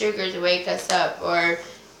enough sugar to wake us up, or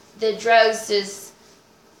the drugs just,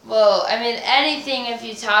 well, I mean, anything if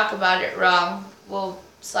you talk about it wrong will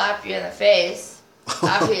slap you in the face,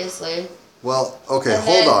 obviously. Well, okay,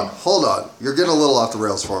 hold on. You're getting a little off the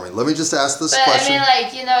rails for me. Let me just ask this question. I mean,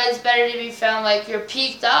 like, you know, it's better to be found like you're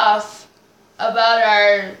peaked off about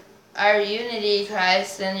our unity,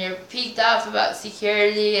 Christ, and you're peaked off about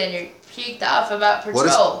security, and you're peaked off about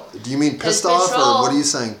patrol. Do you mean pissed off, or what are you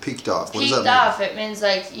saying, peaked off? What does that mean? Peaked off, it means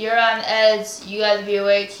like you're on edge, you gotta be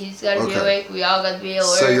awake, he's gotta be awake, we all gotta be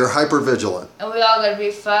alert. So you're hyper vigilant. And we all gotta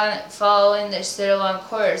be following the shit along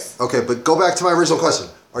course. Okay, but go back to my original question.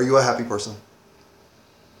 Are you a happy person?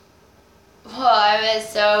 Well, I was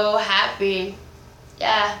so happy.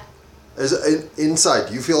 Yeah. Inside,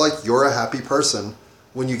 do you feel like you're a happy person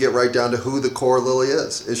when you get right down to who the core Lily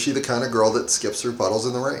is? Is she the kind of girl that skips through puddles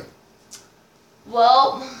in the rain?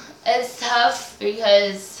 Well, it's tough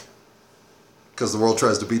because the world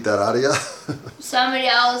tries to beat that out of you? somebody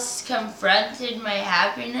else confronted my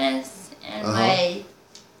happiness and my...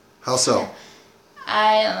 How so?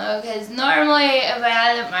 I don't know, because normally if I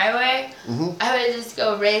had it my way, I would just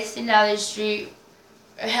go racing down the street,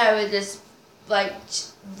 or I would just like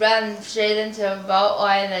run straight into a vault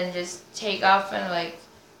line and just take off and like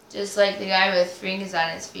just like the guy with rings on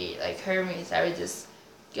his feet, like Hermes. I would just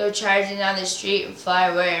go charging down the street and fly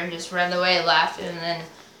away and just run away laughing, and then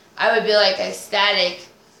I would be like ecstatic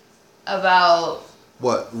about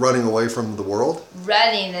What, running away from the world?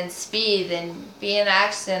 running and speed and being an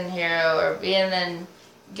action hero or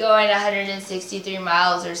going 163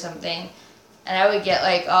 miles or something, and I would get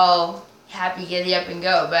like all happy, giddy up and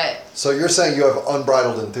go. But So you're saying you have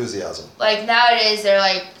unbridled enthusiasm. like nowadays they're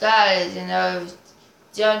like, God, you know,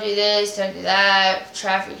 don't do this, don't do that,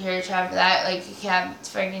 traffic here, traffic that. Like you can't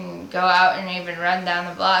freaking go out and even run down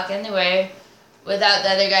the block anyway without the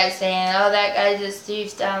other guy saying, oh, that guy just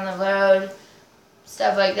thiefs down the road.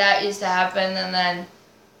 Stuff like that used to happen, and then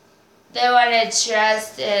they want to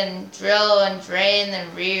trust and drill and drain and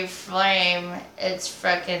reframe its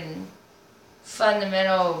freaking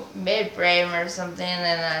fundamental midbrain or something,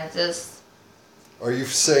 and I just... Are you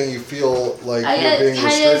saying you feel like I you're being get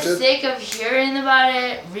kind of restricted? sick of hearing about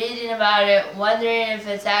it, reading about it, wondering if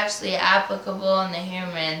it's actually applicable in the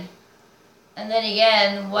human. And then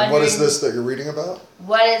again, wondering... And what is this that you're reading about?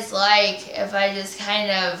 What it's like if I just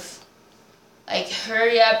kind of, like,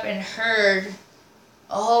 hurry up and herd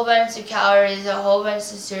a whole bunch of calories, a whole bunch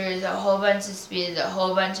of sugars, a whole bunch of speeds, a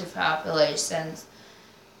whole bunch of populations,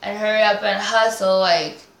 and hurry up and hustle,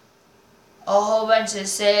 like, a whole bunch of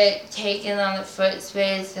shit taken on the foot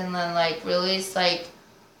space, and then, like, release, like,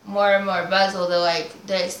 more and more muzzle to, like,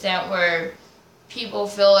 the extent where people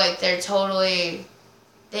feel like they're totally...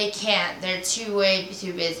 They're way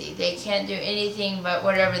too busy. They can't do anything but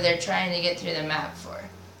whatever they're trying to get through the map for.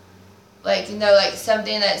 Like, you know, like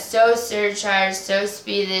something that's so surcharged, so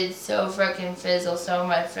speeded, so freaking fizzle, so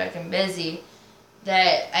much freaking busy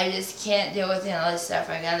that I just can't deal with any of this stuff.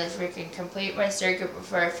 I gotta freaking complete my circuit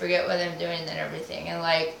before I forget what I'm doing and everything. And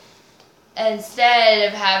like, instead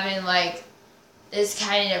of having like this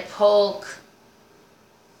kind of polk,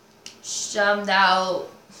 summed out,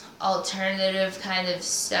 alternative kind of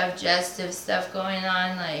suggestive stuff going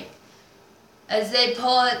on, like as they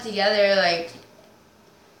pull it together, like,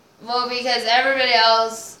 well, because everybody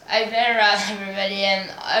else, I've been around everybody,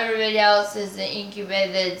 and everybody else is the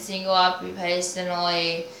incubated, single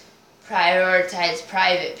occupationally prioritized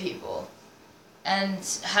private people, and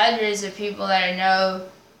hundreds of people that I know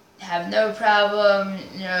have no problem,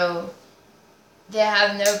 you know, they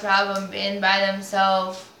have no problem being by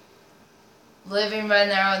themselves, living by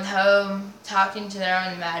their own home, talking to their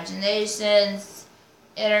own imaginations,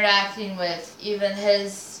 interacting with even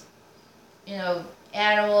his, you know,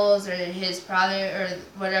 animals or his product or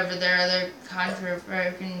whatever their other controversial.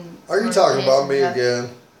 Are you talking about me again?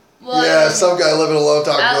 Well, yeah, some guy living alone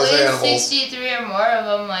talking to his animals. At least 63 or more of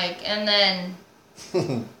them, like, and then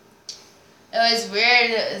it was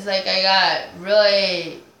weird. It was like I got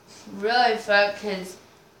really, really fucked because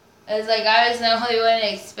it was like I was the only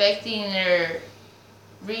one expecting or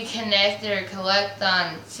reconnect or collect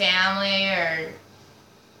on family or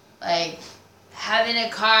like having a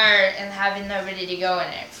car and having nobody to go in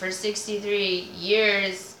it. For 63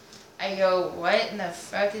 years, I go, what in the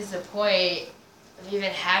fuck is the point of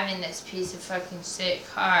even having this piece of fucking shit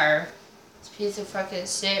car, this piece of fucking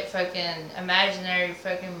shit fucking imaginary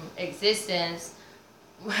fucking existence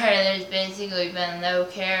where there's basically been no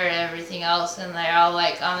care and everything else, and they're all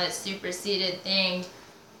like on this superseded thing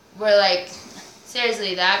where like,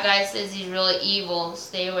 seriously, that guy says he's really evil,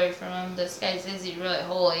 stay away from him. This guy says he's really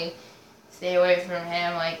holy, stay away from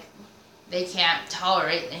him. Like, they can't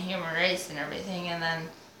tolerate the human race and everything. And then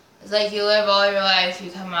it's like you live all your life,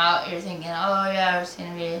 you come out, you're thinking, oh yeah, it's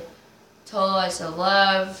gonna be total lots of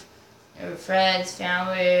love, your friends,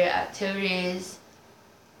 family, activities.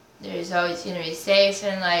 There's always going to be safe,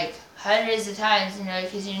 and like hundreds of times, you know,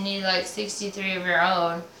 because you need like 63 of your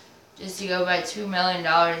own just to go buy $2 million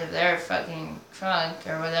of their fucking trunk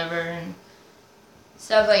or whatever and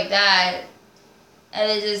stuff like that.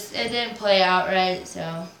 And it didn't play out right,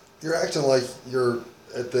 so. You're acting like you're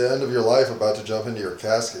at the end of your life about to jump into your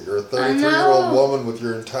casket. You're a 33-year-old woman with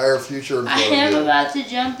your entire future in front of you. I am about to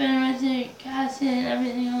jump in with the casket and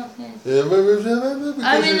everything else.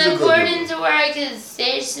 I mean, according to where I could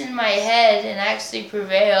station my head and actually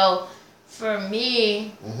prevail for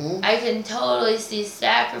me, I can totally see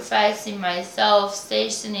sacrificing myself,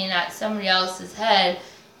 stationing at somebody else's head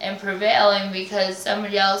and prevailing because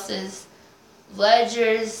somebody else's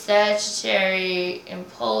ledger's statutory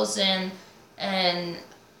impulsion and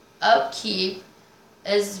upkeep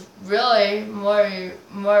is really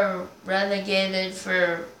more relegated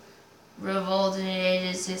for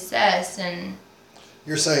revolted success. And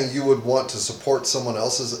you're saying you would want to support someone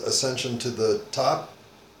else's ascension to the top?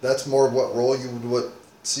 That's more what role you would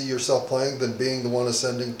see yourself playing than being the one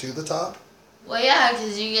ascending to the top? Well, yeah,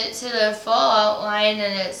 because you get to the fallout line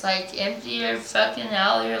and it's like empty your fucking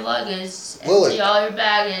all your luggage, Lily, empty all your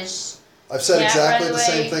baggage. I've said exactly the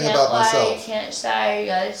same thing about myself. You can't shy, you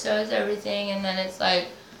gotta show us everything, and then it's like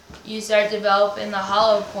you start developing the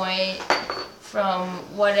hollow point from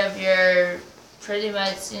one of your pretty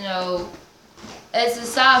much, it's a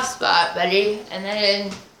soft spot, buddy. And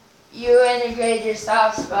then you integrate your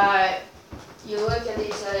soft spot, you look at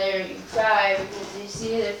each other, you cry because you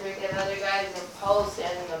see the freaking other guy's impulsion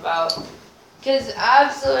about. Because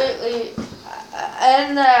absolutely,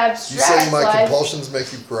 in the abstract You saying my life, compulsions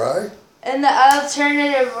make you cry? in the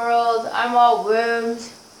alternative world, I'm all wombed.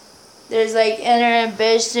 There's like inner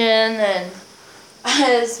ambition, and I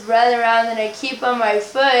just run around and I keep on my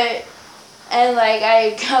foot, and like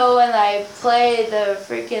I go and I play the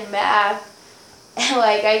freaking map, and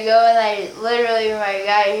like I go and I literally, my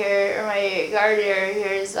guy here, or my guardian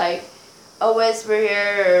here is like a whisper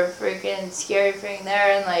here or a freaking scary thing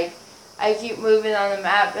there, and like I keep moving on the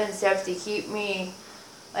map and stuff to keep me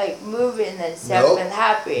like moving and stuff and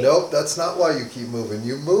happy. Nope, that's not why you keep moving.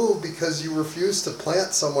 You move because you refuse to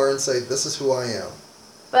plant somewhere and say, this is who I am.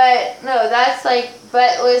 But, no, that's like,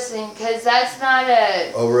 but listen, because that's not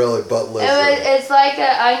a... Oh, really? But listen. It's like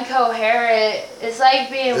an uncoherent, it's like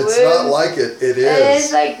being It's wooed. not like it. It is. It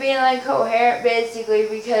is like being uncoherent, basically,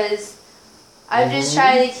 because I'm just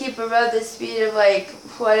trying to keep above the speed of, like,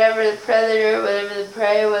 whatever the predator, whatever the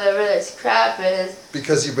prey, whatever this crap is.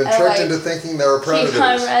 Because you've been tricked into thinking there are predators. Keep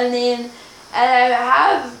on running. And I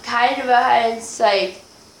have kind of a hunch, like,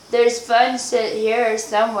 there's fun shit here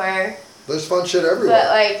somewhere. There's fun shit everywhere.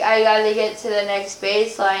 But, like, I gotta get to the next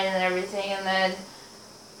baseline and everything, and then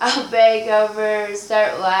I'll beg over,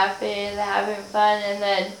 start laughing, having fun, and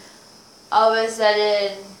then all of a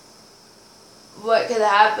sudden, what could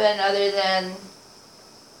happen other than,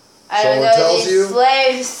 I don't know, these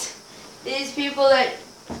slaves, these people that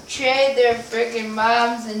trade their freaking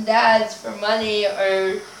moms and dads for money,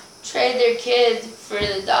 or trade their kids for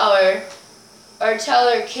the dollar, or tell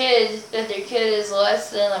their kid that their kid is less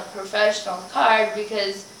than a professional card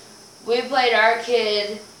because we played our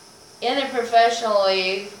kid in the professional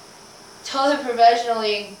league, told the professional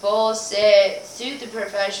league bullshit, sued the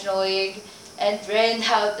professional league, and drained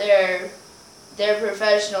out their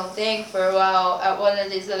professional thing for a while at one of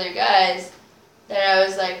these other guys, then I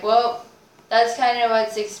was like, well, that's kind of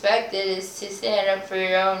what's expected, is to stand up for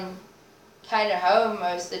your own kind of home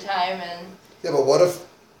most of the time. And yeah, but what if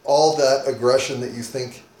all that aggression that you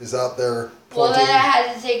think is out there pointing... Well, then I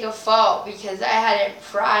had to take a fault because I hadn't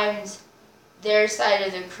primed their side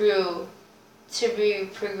of the crew to be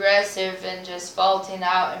progressive and just faulting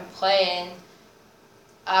out and playing.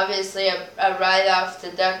 Obviously, a write-off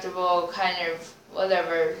deductible kind of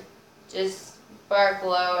whatever. Just bark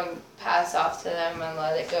low and pass off to them and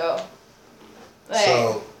let it go. But,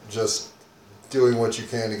 so, just doing what you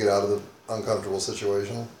can to get out of the uncomfortable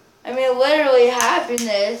situation? I mean, literally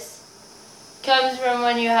happiness comes from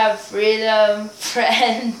when you have freedom,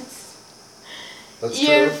 friends. That's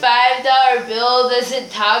Your true. $5 bill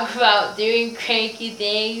doesn't talk about doing cranky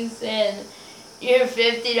things, and your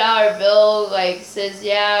 $50 bill like says,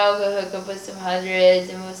 yeah, I'll go hook up with some hundreds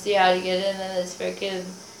and we'll see how to get into this freaking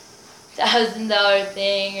 $1,000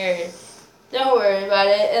 thing, or don't worry about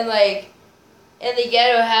it. And like in the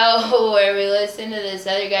ghetto hell where we listen to this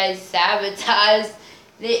other guy's sabotage,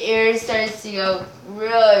 the ear starts to go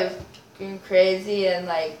really fucking crazy, and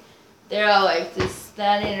like they're all like just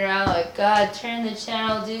standing around like, God, turn the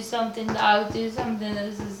channel, do something, dog, do something,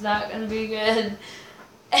 this is not gonna be good.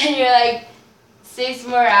 And you're like 6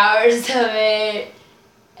 more hours of it,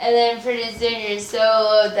 and then pretty soon you're so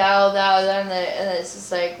low, dialed out on it, and it's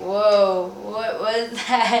just like, whoa, what was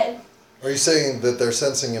that? Are you saying that they're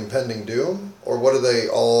sensing impending doom? Or what are they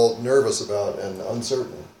all nervous about and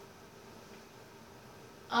uncertain?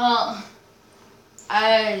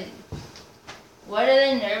 What are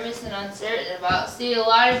they nervous and uncertain about? See, a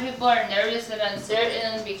lot of people are nervous and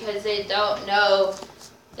uncertain because they don't know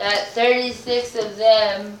that 36 of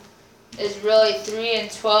them is really 3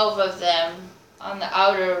 and 12 of them on the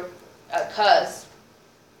outer cusp.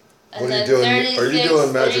 And What are you then doing? 36, Are you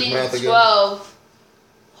doing magic 3 math and again? 12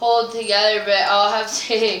 hold together, but all have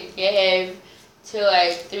to give to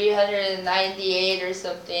like 398 or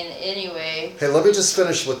something anyway. Hey, let me just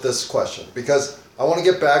finish with this question, because I want to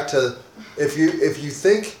get back to, if you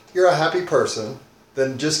think you're a happy person,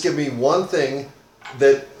 then just give me one thing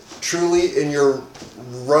that truly in your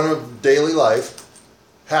run of daily life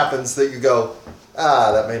happens that you go,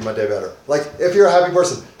 that made my day better. Like, if you're a happy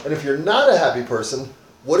person. And if you're not a happy person,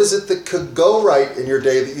 what is it that could go right in your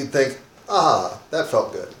day that you'd think, that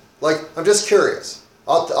felt good? Like, I'm just curious.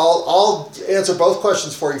 I'll answer both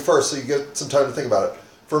questions for you first so you get some time to think about it.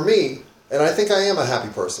 For me, and I think I am a happy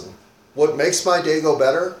person, what makes my day go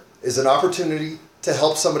better is an opportunity to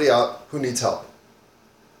help somebody out who needs help.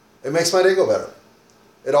 It makes my day go better.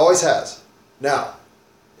 It always has. Now,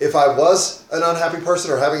 if I was an unhappy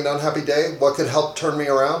person or having an unhappy day, what could help turn me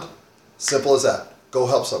around? Simple as that. Go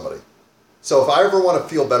help somebody. So if I ever want to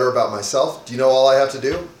feel better about myself, do you know all I have to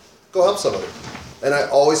do? Go help somebody. And I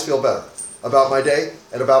always feel better about my day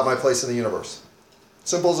and about my place in the universe.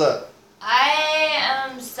 Simple as that. I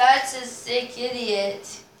am such a sick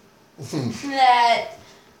idiot that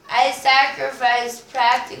I sacrifice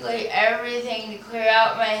practically everything to clear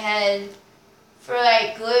out my head for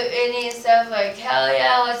like gluten and stuff like, hell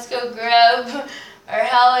yeah, let's go grub, or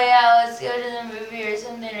hell yeah, let's go to the movie or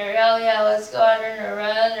something, or hell yeah, let's go on a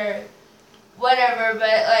run, or whatever,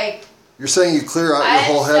 but like, you're saying you clear out your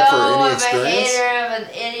whole head for any experience? I'm so a hater of an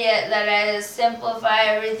idiot that I just simplify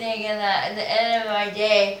everything, and that at the end of my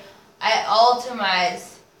day, I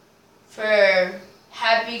optimize for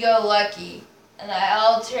happy-go-lucky, and I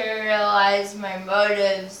alterialize my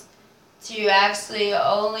motives to actually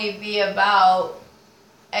only be about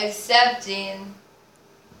accepting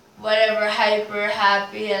whatever hyper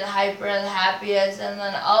happy and hyper unhappy is, and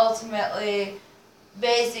then ultimately,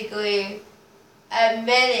 basically,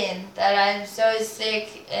 admitting that I'm so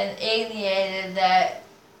sick and alienated that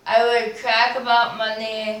I would crack about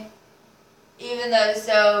money, even though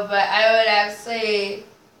so, but I would actually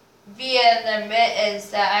be in the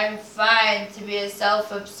admittance that I'm fine to be a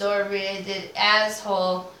self-absorbed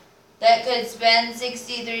asshole that could spend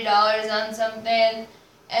 $63 on something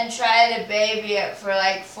and try to baby it for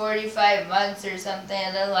like 45 months or something,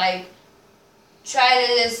 and then like try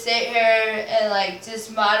to just sit here and like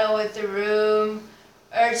just model with the room,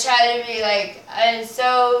 or try to be like, I'm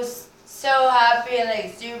so happy and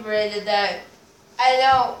exuberated that I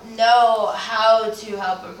don't know how to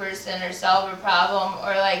help a person or solve a problem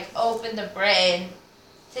or like open the brain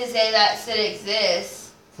to say that shit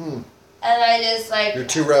exists. And I just like... You're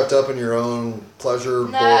too wrapped up in your own pleasure,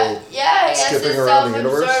 I guess skipping it's around the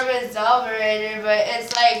universe? self-absorbed exuberator, but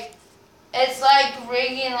it's like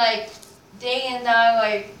ringing like ding and dong,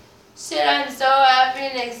 like, shit, I'm so happy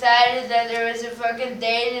and excited that there was a fucking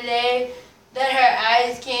day today, that her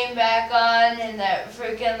eyes came back on, and that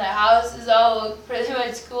freaking the houses all look pretty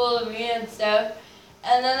much cool to me and stuff.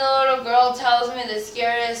 And then the little girl tells me the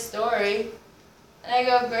scariest story. And I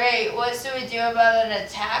go, great, what should we do about an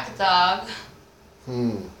attack dog?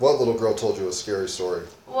 What little girl told you a scary story?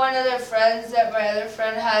 One of the friends that my other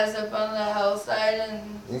friend has up on the hillside,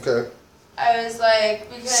 and okay. I was like,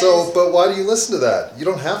 because... So, but why do you listen to that? You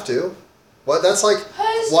don't have to. What? That's like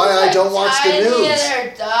why I like don't watch the news. And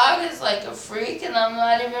her dog is like a freak, and I'm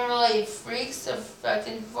not even really freaks of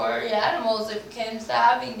fucking furry animals if it comes to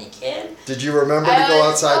having the kid. Did you remember to go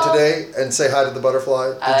outside today and say hi to the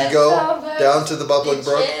butterfly? Did you go down to the bubbling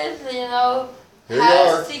brook? The kid, you know, Here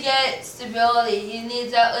has to get stability. He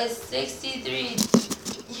needs at least 63,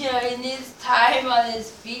 you know, he needs time on his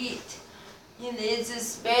feet. He needs his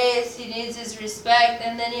space, he needs his respect,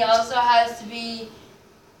 and then he also has to be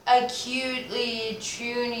acutely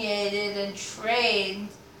tuneated and trained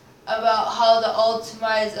about how to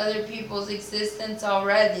optimize other people's existence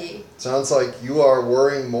already. Sounds like you are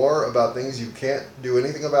worrying more about things you can't do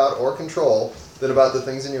anything about or control than about the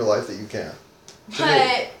things in your life that you can.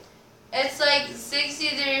 But it's like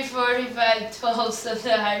 63, 45, 12 of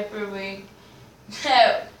the hyper week.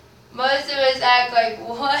 Most of us act like,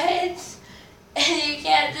 what? And you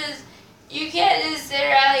can't just sit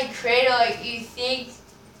around and cradle like you think.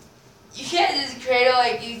 You can't just cradle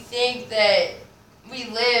like you think that we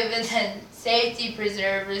live and then safety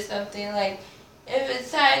preserve or something. Like, if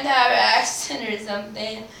it's time to have action or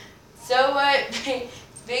something, so what?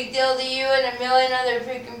 Big deal to you and a million other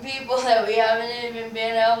freaking people that we haven't even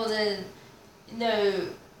been able to, you know,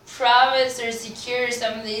 promise or secure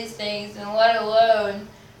some of these things, and let alone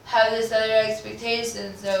have this other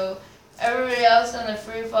expectation. So everybody else on the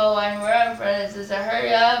free fall line we're in front of us is to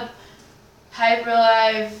hurry up, hyper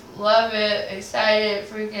live, love it, excited,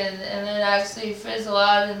 freaking, and then actually fizzle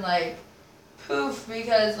out and like poof,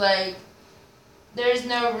 because like there's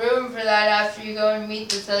no room for that after you go and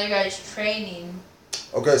meet this other guy's training.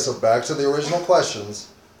 Okay, so back to the original questions.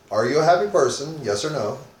 Are you a happy person? Yes or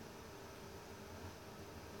no?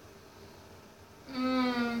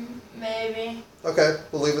 Maybe. Okay,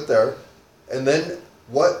 we'll leave it there. And then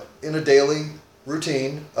what in a daily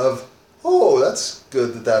routine of, oh, that's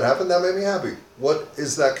good that happened, that made me happy. What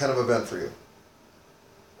is that kind of event for you?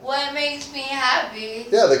 What makes me happy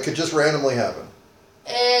Yeah, that could just randomly happen.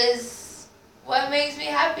 is what makes me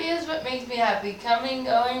happy is what makes me happy. Coming,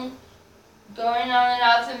 going on and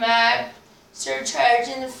off the map,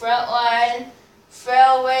 surcharging the front line,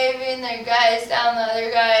 frail waving their guys down the other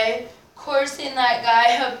guy, coursing that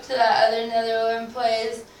guy up to that other Netherland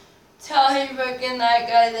place, telling fucking that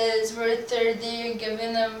guy that it's worth 30 and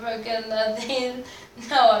giving them fucking nothing.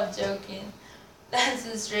 No, I'm joking. That's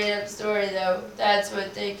a straight up story though. That's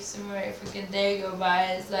what makes my fucking day go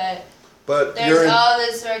by, is that But there's all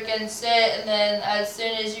this fucking shit, and then as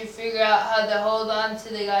soon as you figure out how to hold on to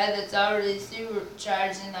the guy that's already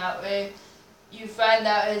supercharging that way, you find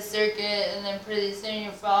out his circuit, and then pretty soon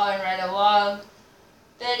you're following right along.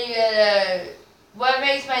 Then you gotta, what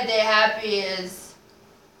makes my day happy is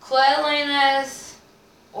cleanliness,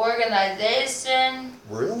 organization,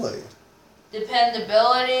 Really?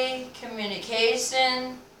 dependability,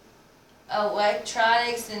 communication,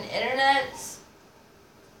 electronics and internets,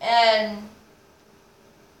 and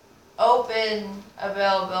open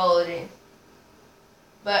availability.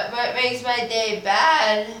 But what makes my day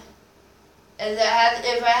bad is that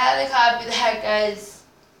if I had to copy that guy's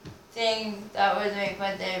thing, that would make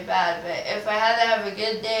my day bad. But if I had to have a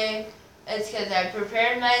good day, it's because I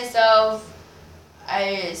prepared myself,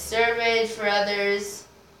 I surveyed for others,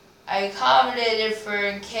 I accommodated for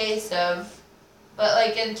in case of, but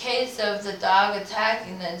like in case of the dog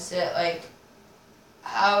attacking and shit, like,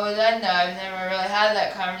 how would I know? I've never really had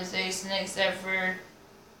that conversation except for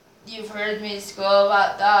you've heard me school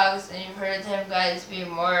about dogs and you've heard them guys be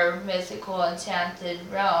more mythical, enchanted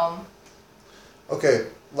realm. Okay,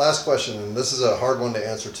 last question, and this is a hard one to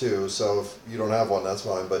answer too, so if you don't have one, that's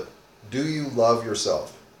fine, but do you love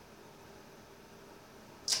yourself?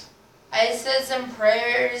 I said some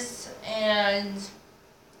prayers, and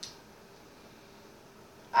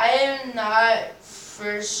I am not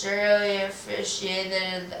for surely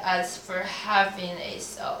officiated as for having a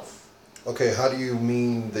self. Okay, how do you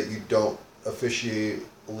mean that you don't officiate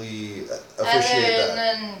that?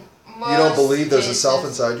 You don't believe there's a self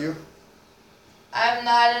inside you? I'm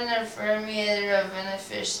not an affirmator of an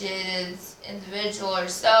officiated individual or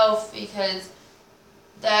self, because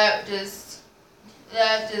that just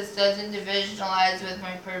doesn't divisionalize with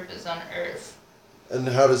my purpose on Earth. And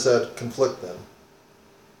how does that conflict then?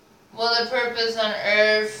 Well, the purpose on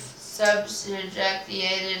Earth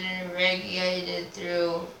subjected and regulated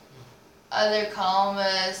through other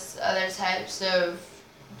columnists, other types of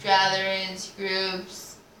gatherings,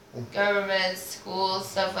 groups, governments, schools,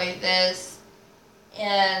 stuff like this.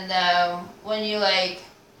 And when you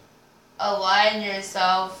align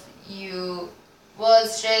yourself,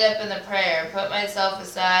 it's straight up in the prayer. Put myself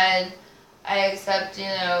aside. I accept,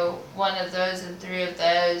 one of those and 3 of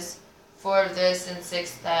those, 4 of this and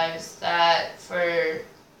 6 times that for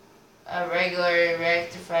a regular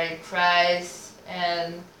rectified Christ.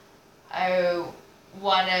 And I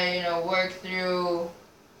want to, work through,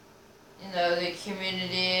 the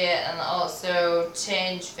community and also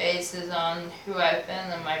change faces on who I've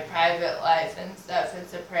been in my private life and stuff.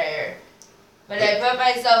 It's a prayer. But I put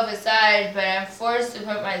myself aside, but I'm forced to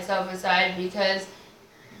put myself aside because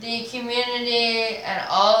the community and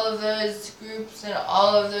all of those groups and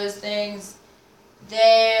all of those things,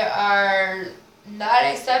 they are not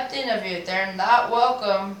accepting of you. They're not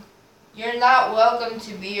welcome. You're not welcome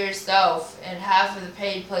to be yourself in half of the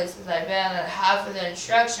paid places I've been, and half of the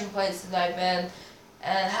instruction places I've been,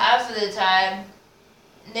 and half of the time,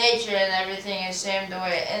 nature and everything is shamed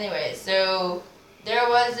away anyway. So there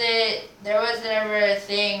wasn't ever a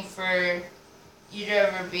thing for you to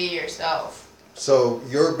ever be yourself. So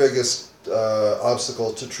your biggest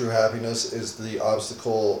obstacle to true happiness is the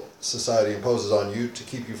obstacle society imposes on you to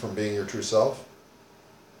keep you from being your true self?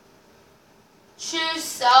 True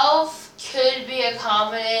self could be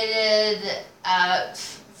accommodated at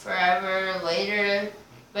forever later,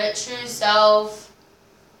 but true self,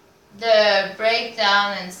 the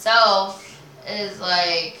breakdown in self is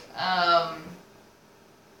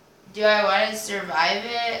do I want to survive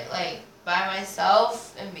it by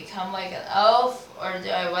myself and become like an elf, or do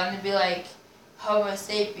I want to be like Homo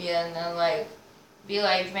sapien and be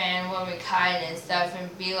like man, woman, kind and stuff,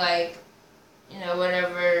 and be like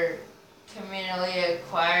whatever communally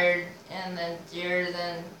acquired and then dearer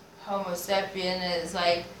than Homo sapien is.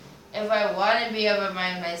 If I want to be over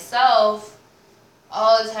by myself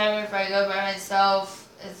all the time, if I go by myself,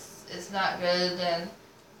 it's not good. And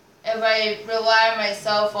if I rely on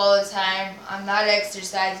myself all the time, I'm not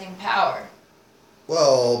exercising power.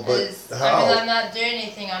 Well, but how? I'm not doing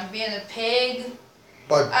anything. I'm being a pig.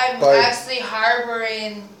 I'm actually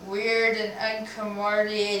harboring weird and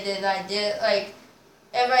uncoordinated ideas.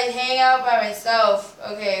 If I hang out by myself,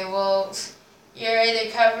 okay, well, you're either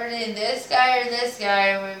covered in this guy or this guy,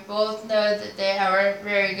 and we both know that they aren't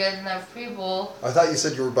very good enough people. I thought you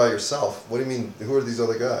said you were by yourself. What do you mean? Who are these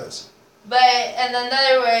other guys? But in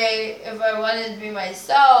another way, if I wanted to be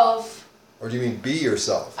myself, or do you mean be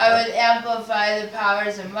yourself? I would amplify the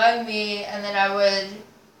powers among me, and then I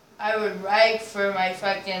would write for my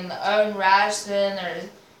fucking own ration or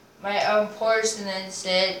my own portion and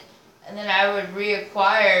shit, and then I would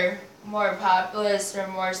reacquire more populace or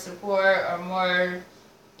more support or more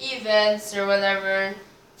events or whatever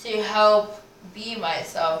to help be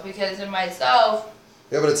myself, because in myself,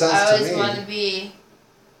 yeah, but it sounds I to always me. want to be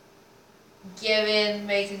given,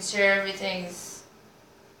 making sure everything's,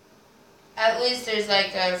 at least there's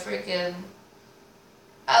like a freaking,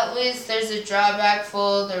 at least there's a drawback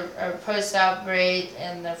fold or post-out braid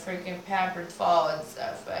and the freaking pampered fall and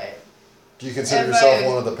stuff, right? Do you consider yourself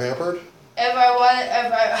one of the pampered? If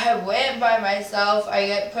I went by myself, I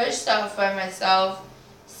get pushed off by myself,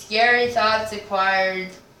 scary thoughts acquired,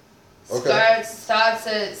 Okay. thoughts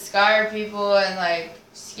that scar people, and like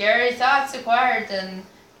scary thoughts acquired, and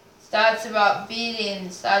thoughts about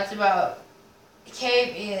beatings, thoughts about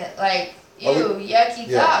caping, like yucky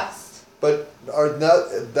thoughts. But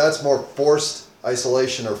that's more forced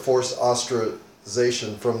isolation or forced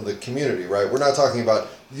ostracization from the community, right? We're not talking about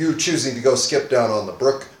you choosing to go skip down on the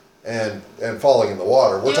brook and falling in the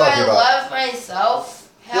water. We're talking about. Do I love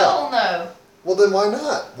myself? Hell no. Well, then why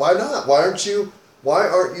not? Why not? Why aren't you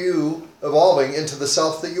evolving into the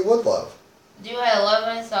self that you would love? Do I love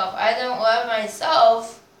myself? I don't love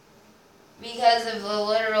myself because of the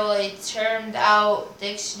literally termed out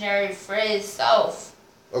dictionary phrase self.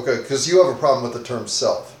 Okay, because you have a problem with the term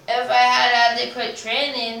self. If I had adequate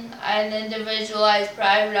training, an individualized,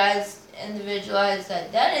 privatized, individualized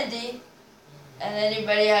identity, and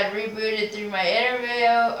anybody had rebooted through my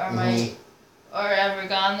interview or ever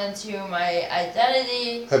gone into my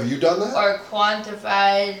identity. Have you done that? Or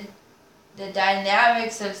quantified the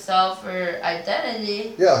dynamics of self or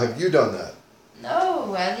identity. Yeah, have you done that?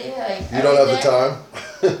 No, Eddie. You don't have the time?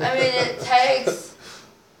 I mean, it takes,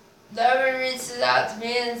 nobody reaches out to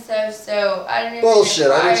me and stuff, so I don't even. Bullshit,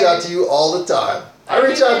 I reach out to you all the time. I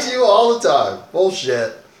reach out to you all the time.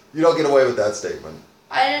 Bullshit. You don't get away with that statement.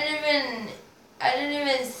 I didn't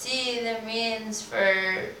even see the means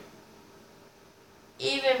for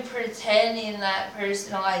even pretending that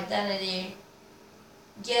personal identity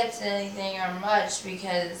gets anything or much,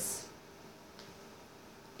 because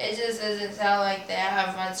it just doesn't sound like they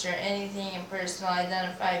have much or anything in personal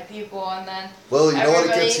identified people, and then well, you know what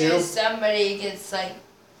it gets you? Somebody gets like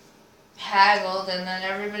haggled, and then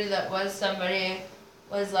everybody that was somebody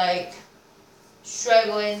was like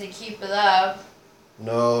struggling to keep it up.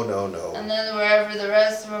 No. And then wherever the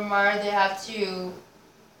rest of them are, they have to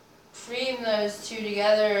cream those two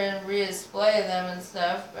together and re-display them and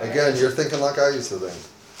stuff. Again, you're thinking like I used to think.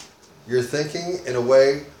 You're thinking in a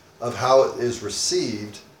way of how it is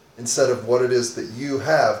received instead of what it is that you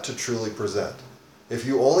have to truly present. If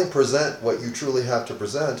you only present what you truly have to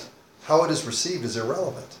present, how it is received is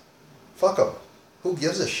irrelevant. Fuck them. Who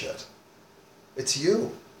gives a shit? It's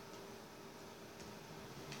you.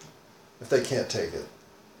 If they can't take it.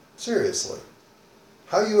 Seriously.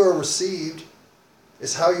 How you are received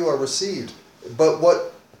is how you are received. But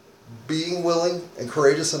what being willing and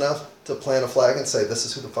courageous enough to plant a flag and say, this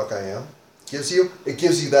is who the fuck I am, gives you, it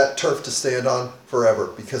gives you that turf to stand on forever,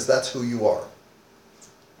 because that's who you are.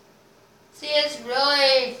 See, it's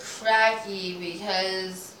really cracky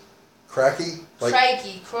because... Cracky? Like,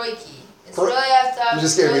 croaky. It's really have to have... You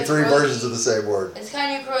just gave me three croaky. versions of the same word. It's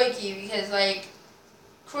kind of croaky because, like,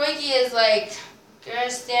 croaky is like,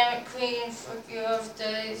 gosh damn it, queen, fuck you off,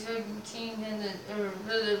 daddy, fucking king, and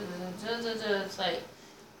it's like,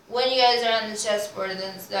 when you guys are on the chessboard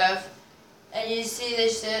and stuff, and you see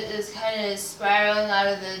this shit that's kind of spiraling out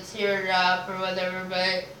of the teardrop or whatever,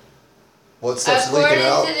 but well, it starts leaking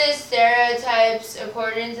out. according to the stereotypes,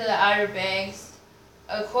 according to the Outer Banks,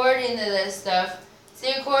 according to this stuff,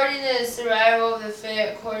 see, according to the survival of the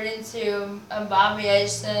fit, according to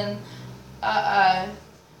abomination of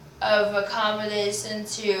accommodation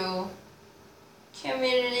to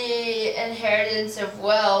community inheritance of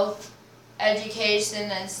wealth,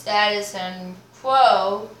 education, and status and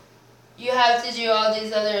quo, you have to do all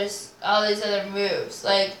these other moves.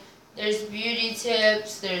 Like, there's beauty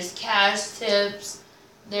tips, there's cash tips,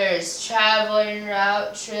 there's traveling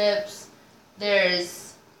route trips,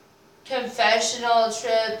 there's confessional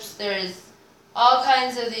trips, there's all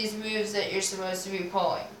kinds of these moves that you're supposed to be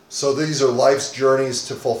pulling. So these are life's journeys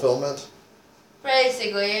to fulfillment?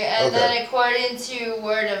 Basically, and then according to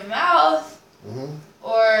word of mouth,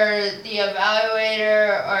 or the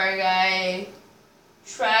evaluator or a guy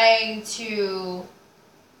trying to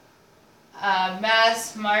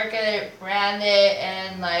mass market it, brand it,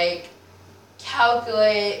 and like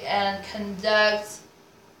calculate and conduct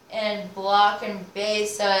and block and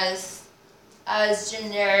base us as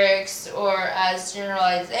generics or as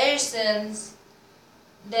generalizations,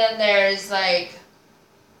 then there's like,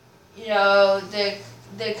 you know, the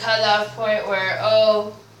cutoff point where,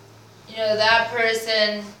 oh, you know, that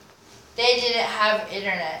person, they didn't have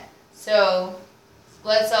internet, so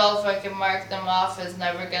let's all fucking mark them off as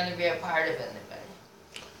never going to be a part of anybody.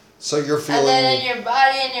 So you're feeling... And then in your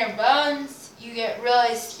body and your bones, you get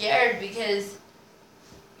really scared because,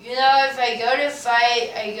 you know, if I go to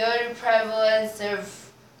fight, I go to prevalence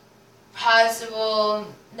of possible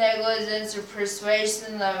negligence or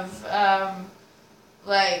persuasion of,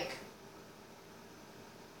 like,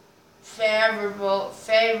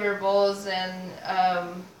 favorables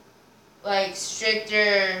and, like,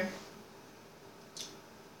 stricter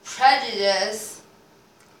prejudice,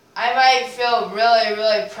 I might feel really,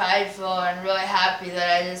 really prideful and really happy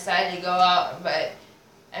that I decided to go out, but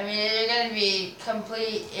I mean, you're going to be a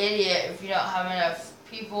complete idiot if you don't have enough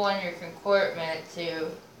people in your comportment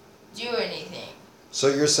to do anything. So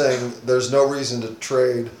you're saying there's no reason to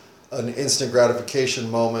trade an instant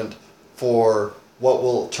gratification moment for what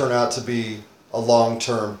will turn out to be a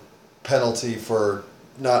long-term penalty for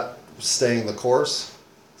not staying the course?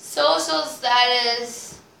 Social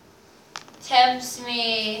status tempts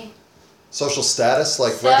me. Social status,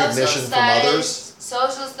 like recognition from others?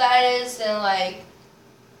 Social status and like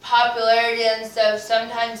popularity and stuff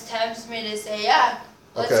sometimes tempts me to say, yeah,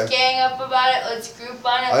 let's gang up about it, let's group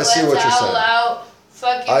on it, let's all out,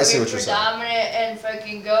 fucking be predominant and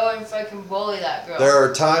fucking go and fucking bully that girl. There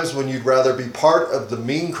are times when you'd rather be part of the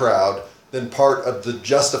mean crowd than part of the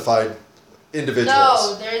justified individuals.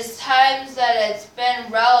 No, there's times that it's been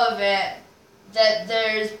relevant, that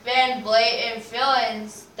there's been blatant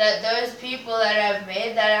feelings that those people that have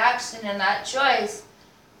made that action and that choice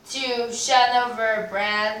to shun over a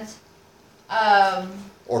brand,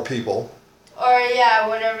 or people, or yeah,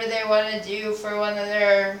 whatever they want to do for one of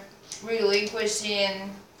their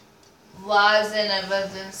relinquishing laws in of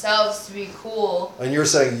themselves to be cool. And you're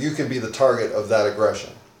saying you can be the target of that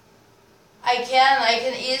aggression? I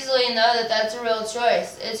can easily know that that's a real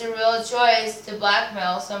choice. It's a real choice to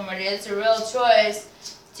blackmail somebody. It's a real choice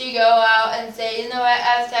to go out and say, you know what,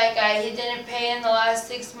 F that guy, he didn't pay in the last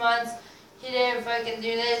 6 months, he didn't fucking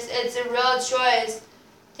do this. It's a real choice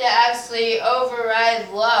to actually override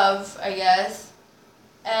love, I guess,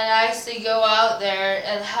 and actually go out there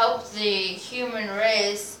and help the human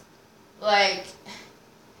race, like,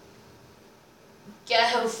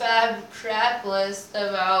 ghetto fab crap list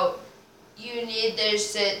about you need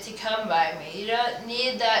this shit to come by me. You don't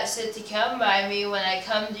need that shit to come by me when I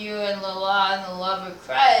come to you in the law and the love of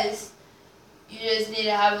Christ. You just need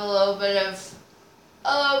to have a little bit of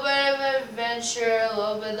adventure, a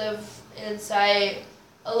little bit of insight,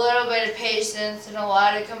 a little bit of patience, and a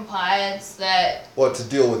lot of compliance that... What, to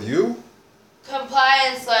deal with you?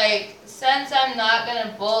 Compliance, like, since I'm not going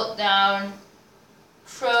to bolt down,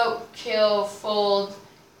 croak, kill, fold,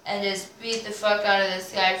 and just beat the fuck out of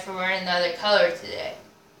this guy for wearing another color today.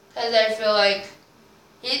 Because I feel like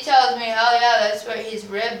he tells me, hell yeah, that's what he's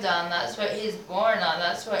ribbed on, that's what he's born on,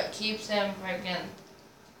 that's what keeps him freaking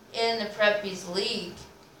in the preppies league.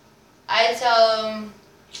 I tell him,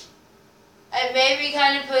 I may be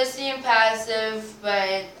kind of pussy and passive,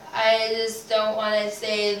 but I just don't want to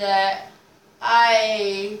say that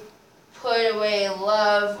I put away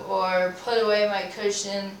love or put away my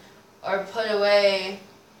cushion or put away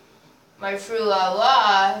my Fru La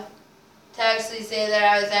La to actually say that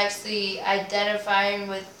I was actually identifying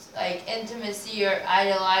with like intimacy or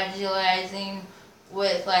idealizing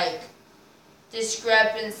with like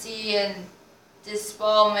discrepancy and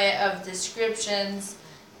dispelment of descriptions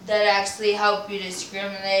that actually help you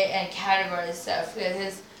discriminate and categorize stuff.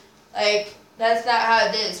 Because like that's not how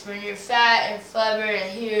it is. When you're fat and flubber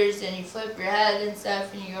and hears and you flip your head and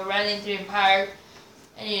stuff and you go running through the park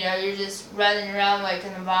and you know you're just running around like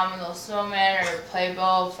an abominable snowman or a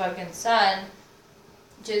Playboy fucking son,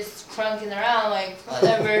 just crunking around like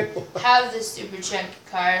whatever. Have this stupid chunky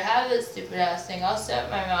card, have this stupid ass thing. I'll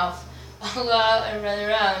shut my mouth. I'll go out and run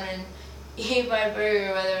around and eat my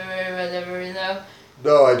burger, whatever, you know.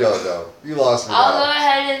 No, I don't know. You lost me. I'll go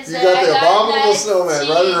ahead and you say got the abominable nice snowman cheese.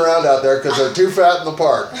 running around out there because they're too fat in the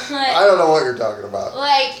park. Like, I don't know what you're talking about.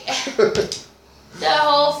 Like, the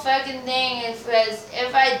whole fucking thing is because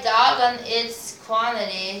if I dog on its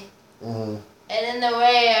quantity, and in the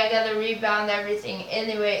way I gotta rebound everything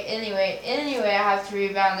anyway, I have to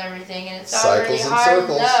rebound everything, and it's already hard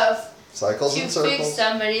enough Cycles to and fix circles.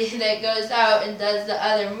 somebody that goes out and does the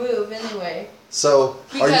other move anyway. So,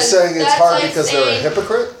 are you Because saying it's that's hard like because they're a saying-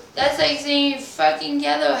 hypocrite? That's like saying, you fucking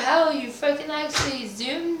yellow hell, you fucking actually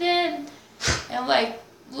zoomed in and like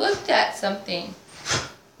looked at something.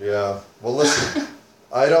 Yeah. Well, listen,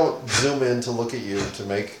 I don't zoom in to look at you to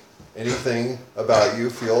make anything about you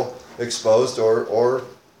feel exposed or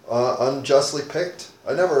unjustly picked.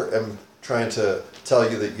 I never am trying to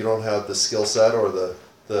tell you that you don't have the skill set or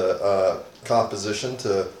the composition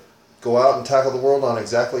to go out and tackle the world on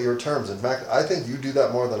exactly your terms. In fact, I think you do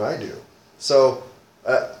that more than I do. So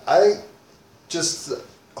I just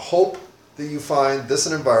hope that you find this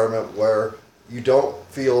an environment where you don't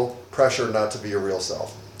feel pressure not to be your real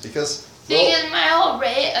self. Because my whole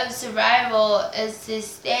rate of survival is to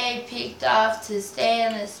stay peaked off, to stay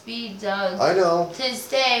in the speed zone. I know. To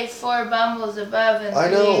stay 4 bumbles above and I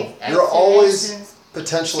know. 3 You're always exhalations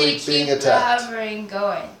potentially to being keep attacked. the hovering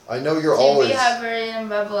going. I know you're to always. be hovering and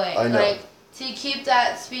bubbling. I know. Like, to keep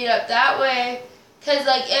that speed up that way. Because,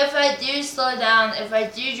 like, if I do slow down, if I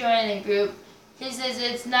do join a group, he says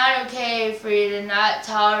it's not okay for you to not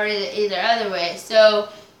tolerate it either other way. So,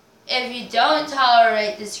 if you don't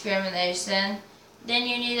tolerate discrimination, then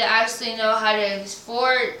you need to actually know how to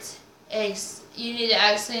you need to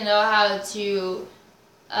actually know how to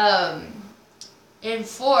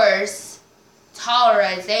enforce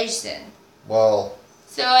tolerization. Well.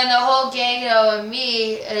 So, and the whole gang of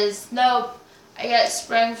me is, nope, I got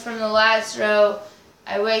sprung from the last row,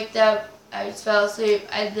 I waked up, I just fell asleep,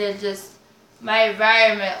 my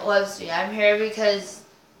environment loves me. I'm here because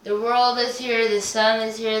the world is here, the sun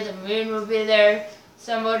is here, the moon will be there,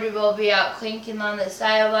 somebody will be out clinking on the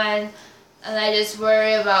sideline, and I just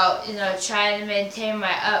worry about, trying to maintain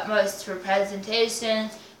my utmost for presentation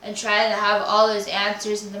and trying to have all those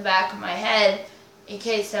answers in the back of my head in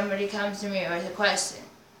case somebody comes to me with a question.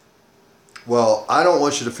 Well, I don't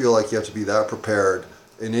want you to feel like you have to be that prepared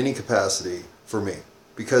in any capacity for me.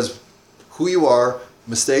 Because who you are,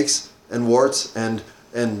 mistakes and warts and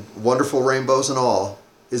wonderful rainbows and all,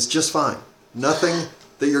 is just fine. Nothing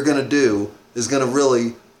that you're going to do is going to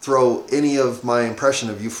really throw any of my impression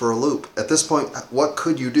of you for a loop. At this point, what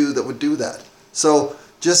could you do that would do that? So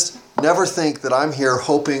just never think that I'm here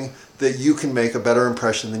hoping that you can make a better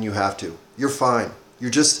impression than you have to. You're fine. You're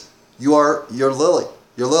Lilly.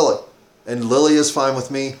 You're Lilly. And Lilly is fine with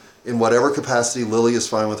me in whatever capacity. Lilly is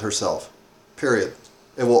fine with herself. Period.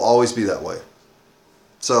 It will always be that way.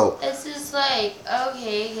 So it's just like,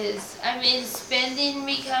 okay, because spending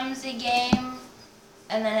becomes a game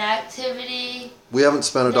and an activity. We haven't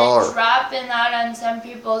spent $1. Dropping out on some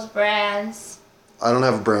people's brands. I don't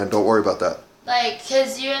have a brand. Don't worry about that. Like,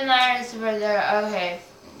 because you and I are super there, okay.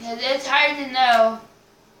 Because it's hard to know,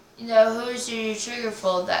 who's your trigger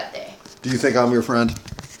fold that day. Do you think I'm your friend?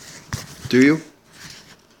 Do you?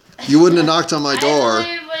 You wouldn't have knocked on my door.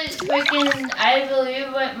 I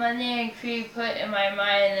believe what Money and Creek put in my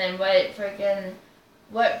mind and what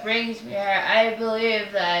brings me here. I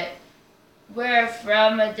believe that we're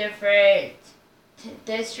from a different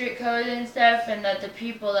district code and stuff, and that the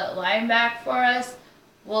people that line back for us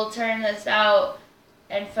will turn us out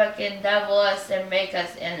and fucking devil us and make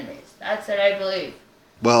us enemies. That's what I believe.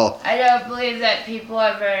 Well, I don't believe that people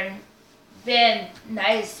ever been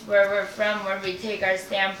nice where we're from, where we take our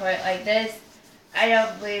standpoint like this. I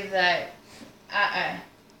don't believe that.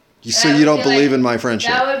 So you don't believe in my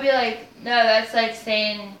friendship? That would be like, no, that's like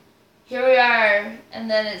saying, here we are, and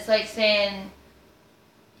then it's like saying,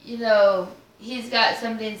 he's got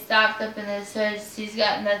something stocked up in his hood, she's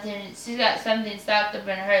got something stocked up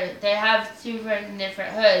in her. They have 2 freaking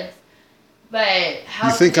different hoods. But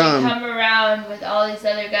how can they come around with all these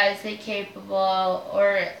other guys they capable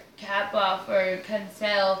or cap off or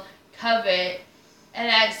conceal, covet, and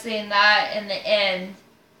actually not in the end.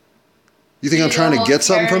 You think I'm trying to get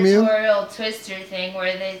something from you? Territorial twister thing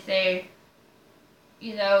where they say,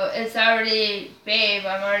 it's already, babe,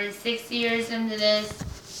 I'm already 60 years into this,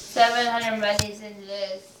 700 monies into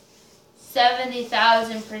this,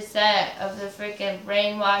 70,000% of the freaking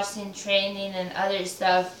brainwashing, training, and other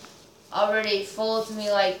stuff already folds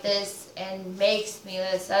me like this and makes me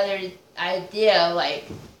this other idea,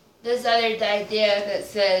 that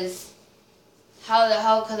says, how the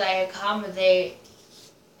hell could I accommodate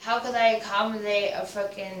a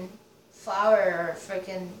freaking flower or a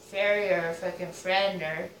freaking fairy or a freaking friend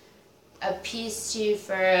or a peace chief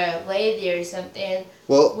or a lady or something,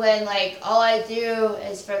 when all I do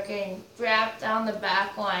is freaking drop down the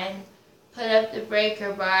back line, put up the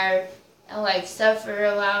breaker bar, and suffer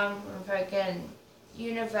around and freaking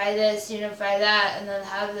unify this, unify that, and then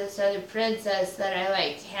have this other princess that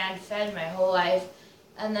I hand fed my whole life,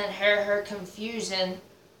 and then her confusion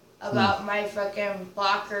about my fucking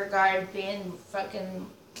blocker guard being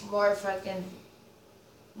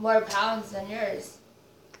more pounds than yours.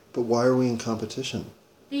 But why are we in competition?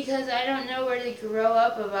 Because I don't know where to grow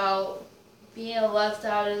up about being left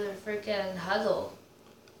out of the freaking huddle.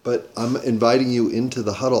 But I'm inviting you into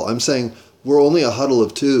the huddle. I'm saying we're only a huddle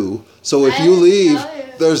of 2. So if I you leave, know you.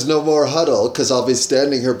 there's no more huddle because I'll be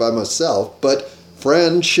standing here by myself. But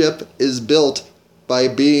friendship is built by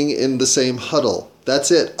being in the same huddle.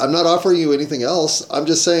 That's it. I'm not offering you anything else. I'm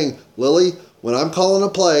just saying, Lily, when I'm calling a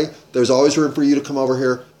play, there's always room for you to come over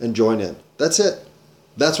here and join in. That's it.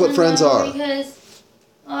 That's what friends are. Because,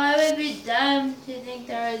 I would be dumb to think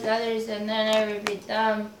there was others, and then I would be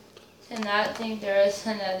dumb to not think there was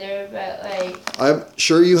another, but like... I'm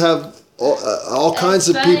sure you have all kinds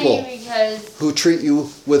of people who treat you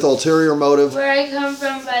with ulterior motive. Where I come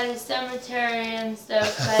from by the cemetery and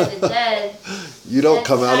stuff, by the dead. You don't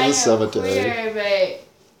come out of the cemetery. Weird, but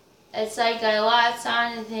it's like I latch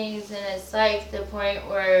on to things, and it's like the point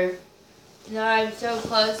where, I'm so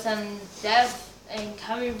close on death and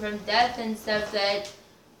coming from death and stuff that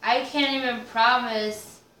I can't promise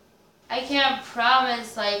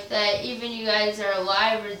like that even you guys are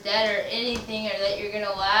alive or dead or anything, or that you're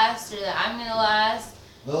gonna last or that I'm gonna last,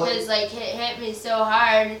 because like it hit me so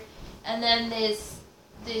hard. And then these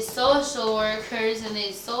social workers and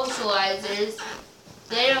these socializers,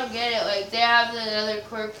 they don't get it. Like, they have another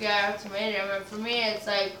quirky ultimatum, and for me it's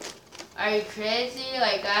like, are you crazy?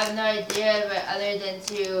 Like, I have no idea, but other than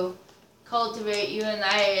to cultivate you and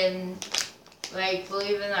I and like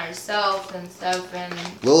believe in ourselves and stuff. And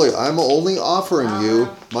Lily, I'm only offering you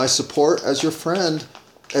my support as your friend,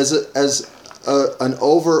 as an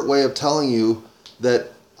overt way of telling you that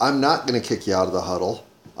I'm not going to kick you out of the huddle.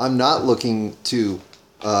 I'm not looking to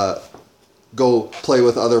go play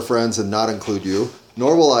with other friends and not include you.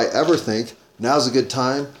 Nor will I ever think now's a good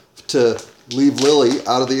time to leave Lily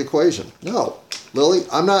out of the equation. No, Lily,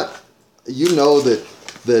 I'm not. You know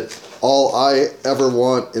that all I ever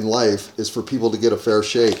want in life is for people to get a fair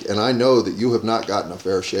shake, and I know that you have not gotten a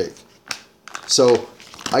fair shake. So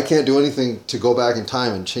I can't do anything to go back in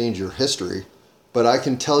time and change your history, but I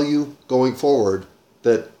can tell you going forward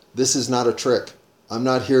that this is not a trick. I'm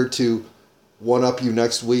not here to one-up you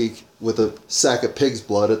next week with a sack of pig's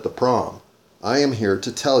blood at the prom. I am here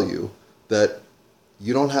to tell you that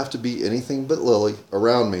you don't have to be anything but Lily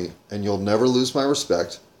around me, and you'll never lose my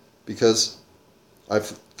respect, because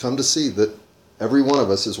I've come to see that every one of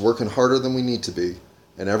us is working harder than we need to be,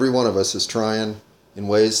 and every one of us is trying in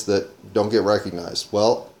ways that don't get recognized.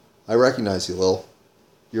 Well, I recognize you, Lil.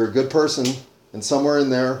 You're a good person, and somewhere in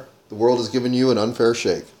there, the world has given you an unfair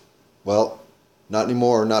shake. Well, not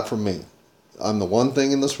anymore, not from me. I'm the one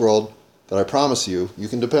thing in this world that I promise you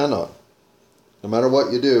can depend on. No matter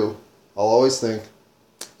what you do, I'll always think,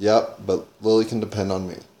 yep, but Lily can depend on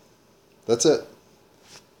me. That's it.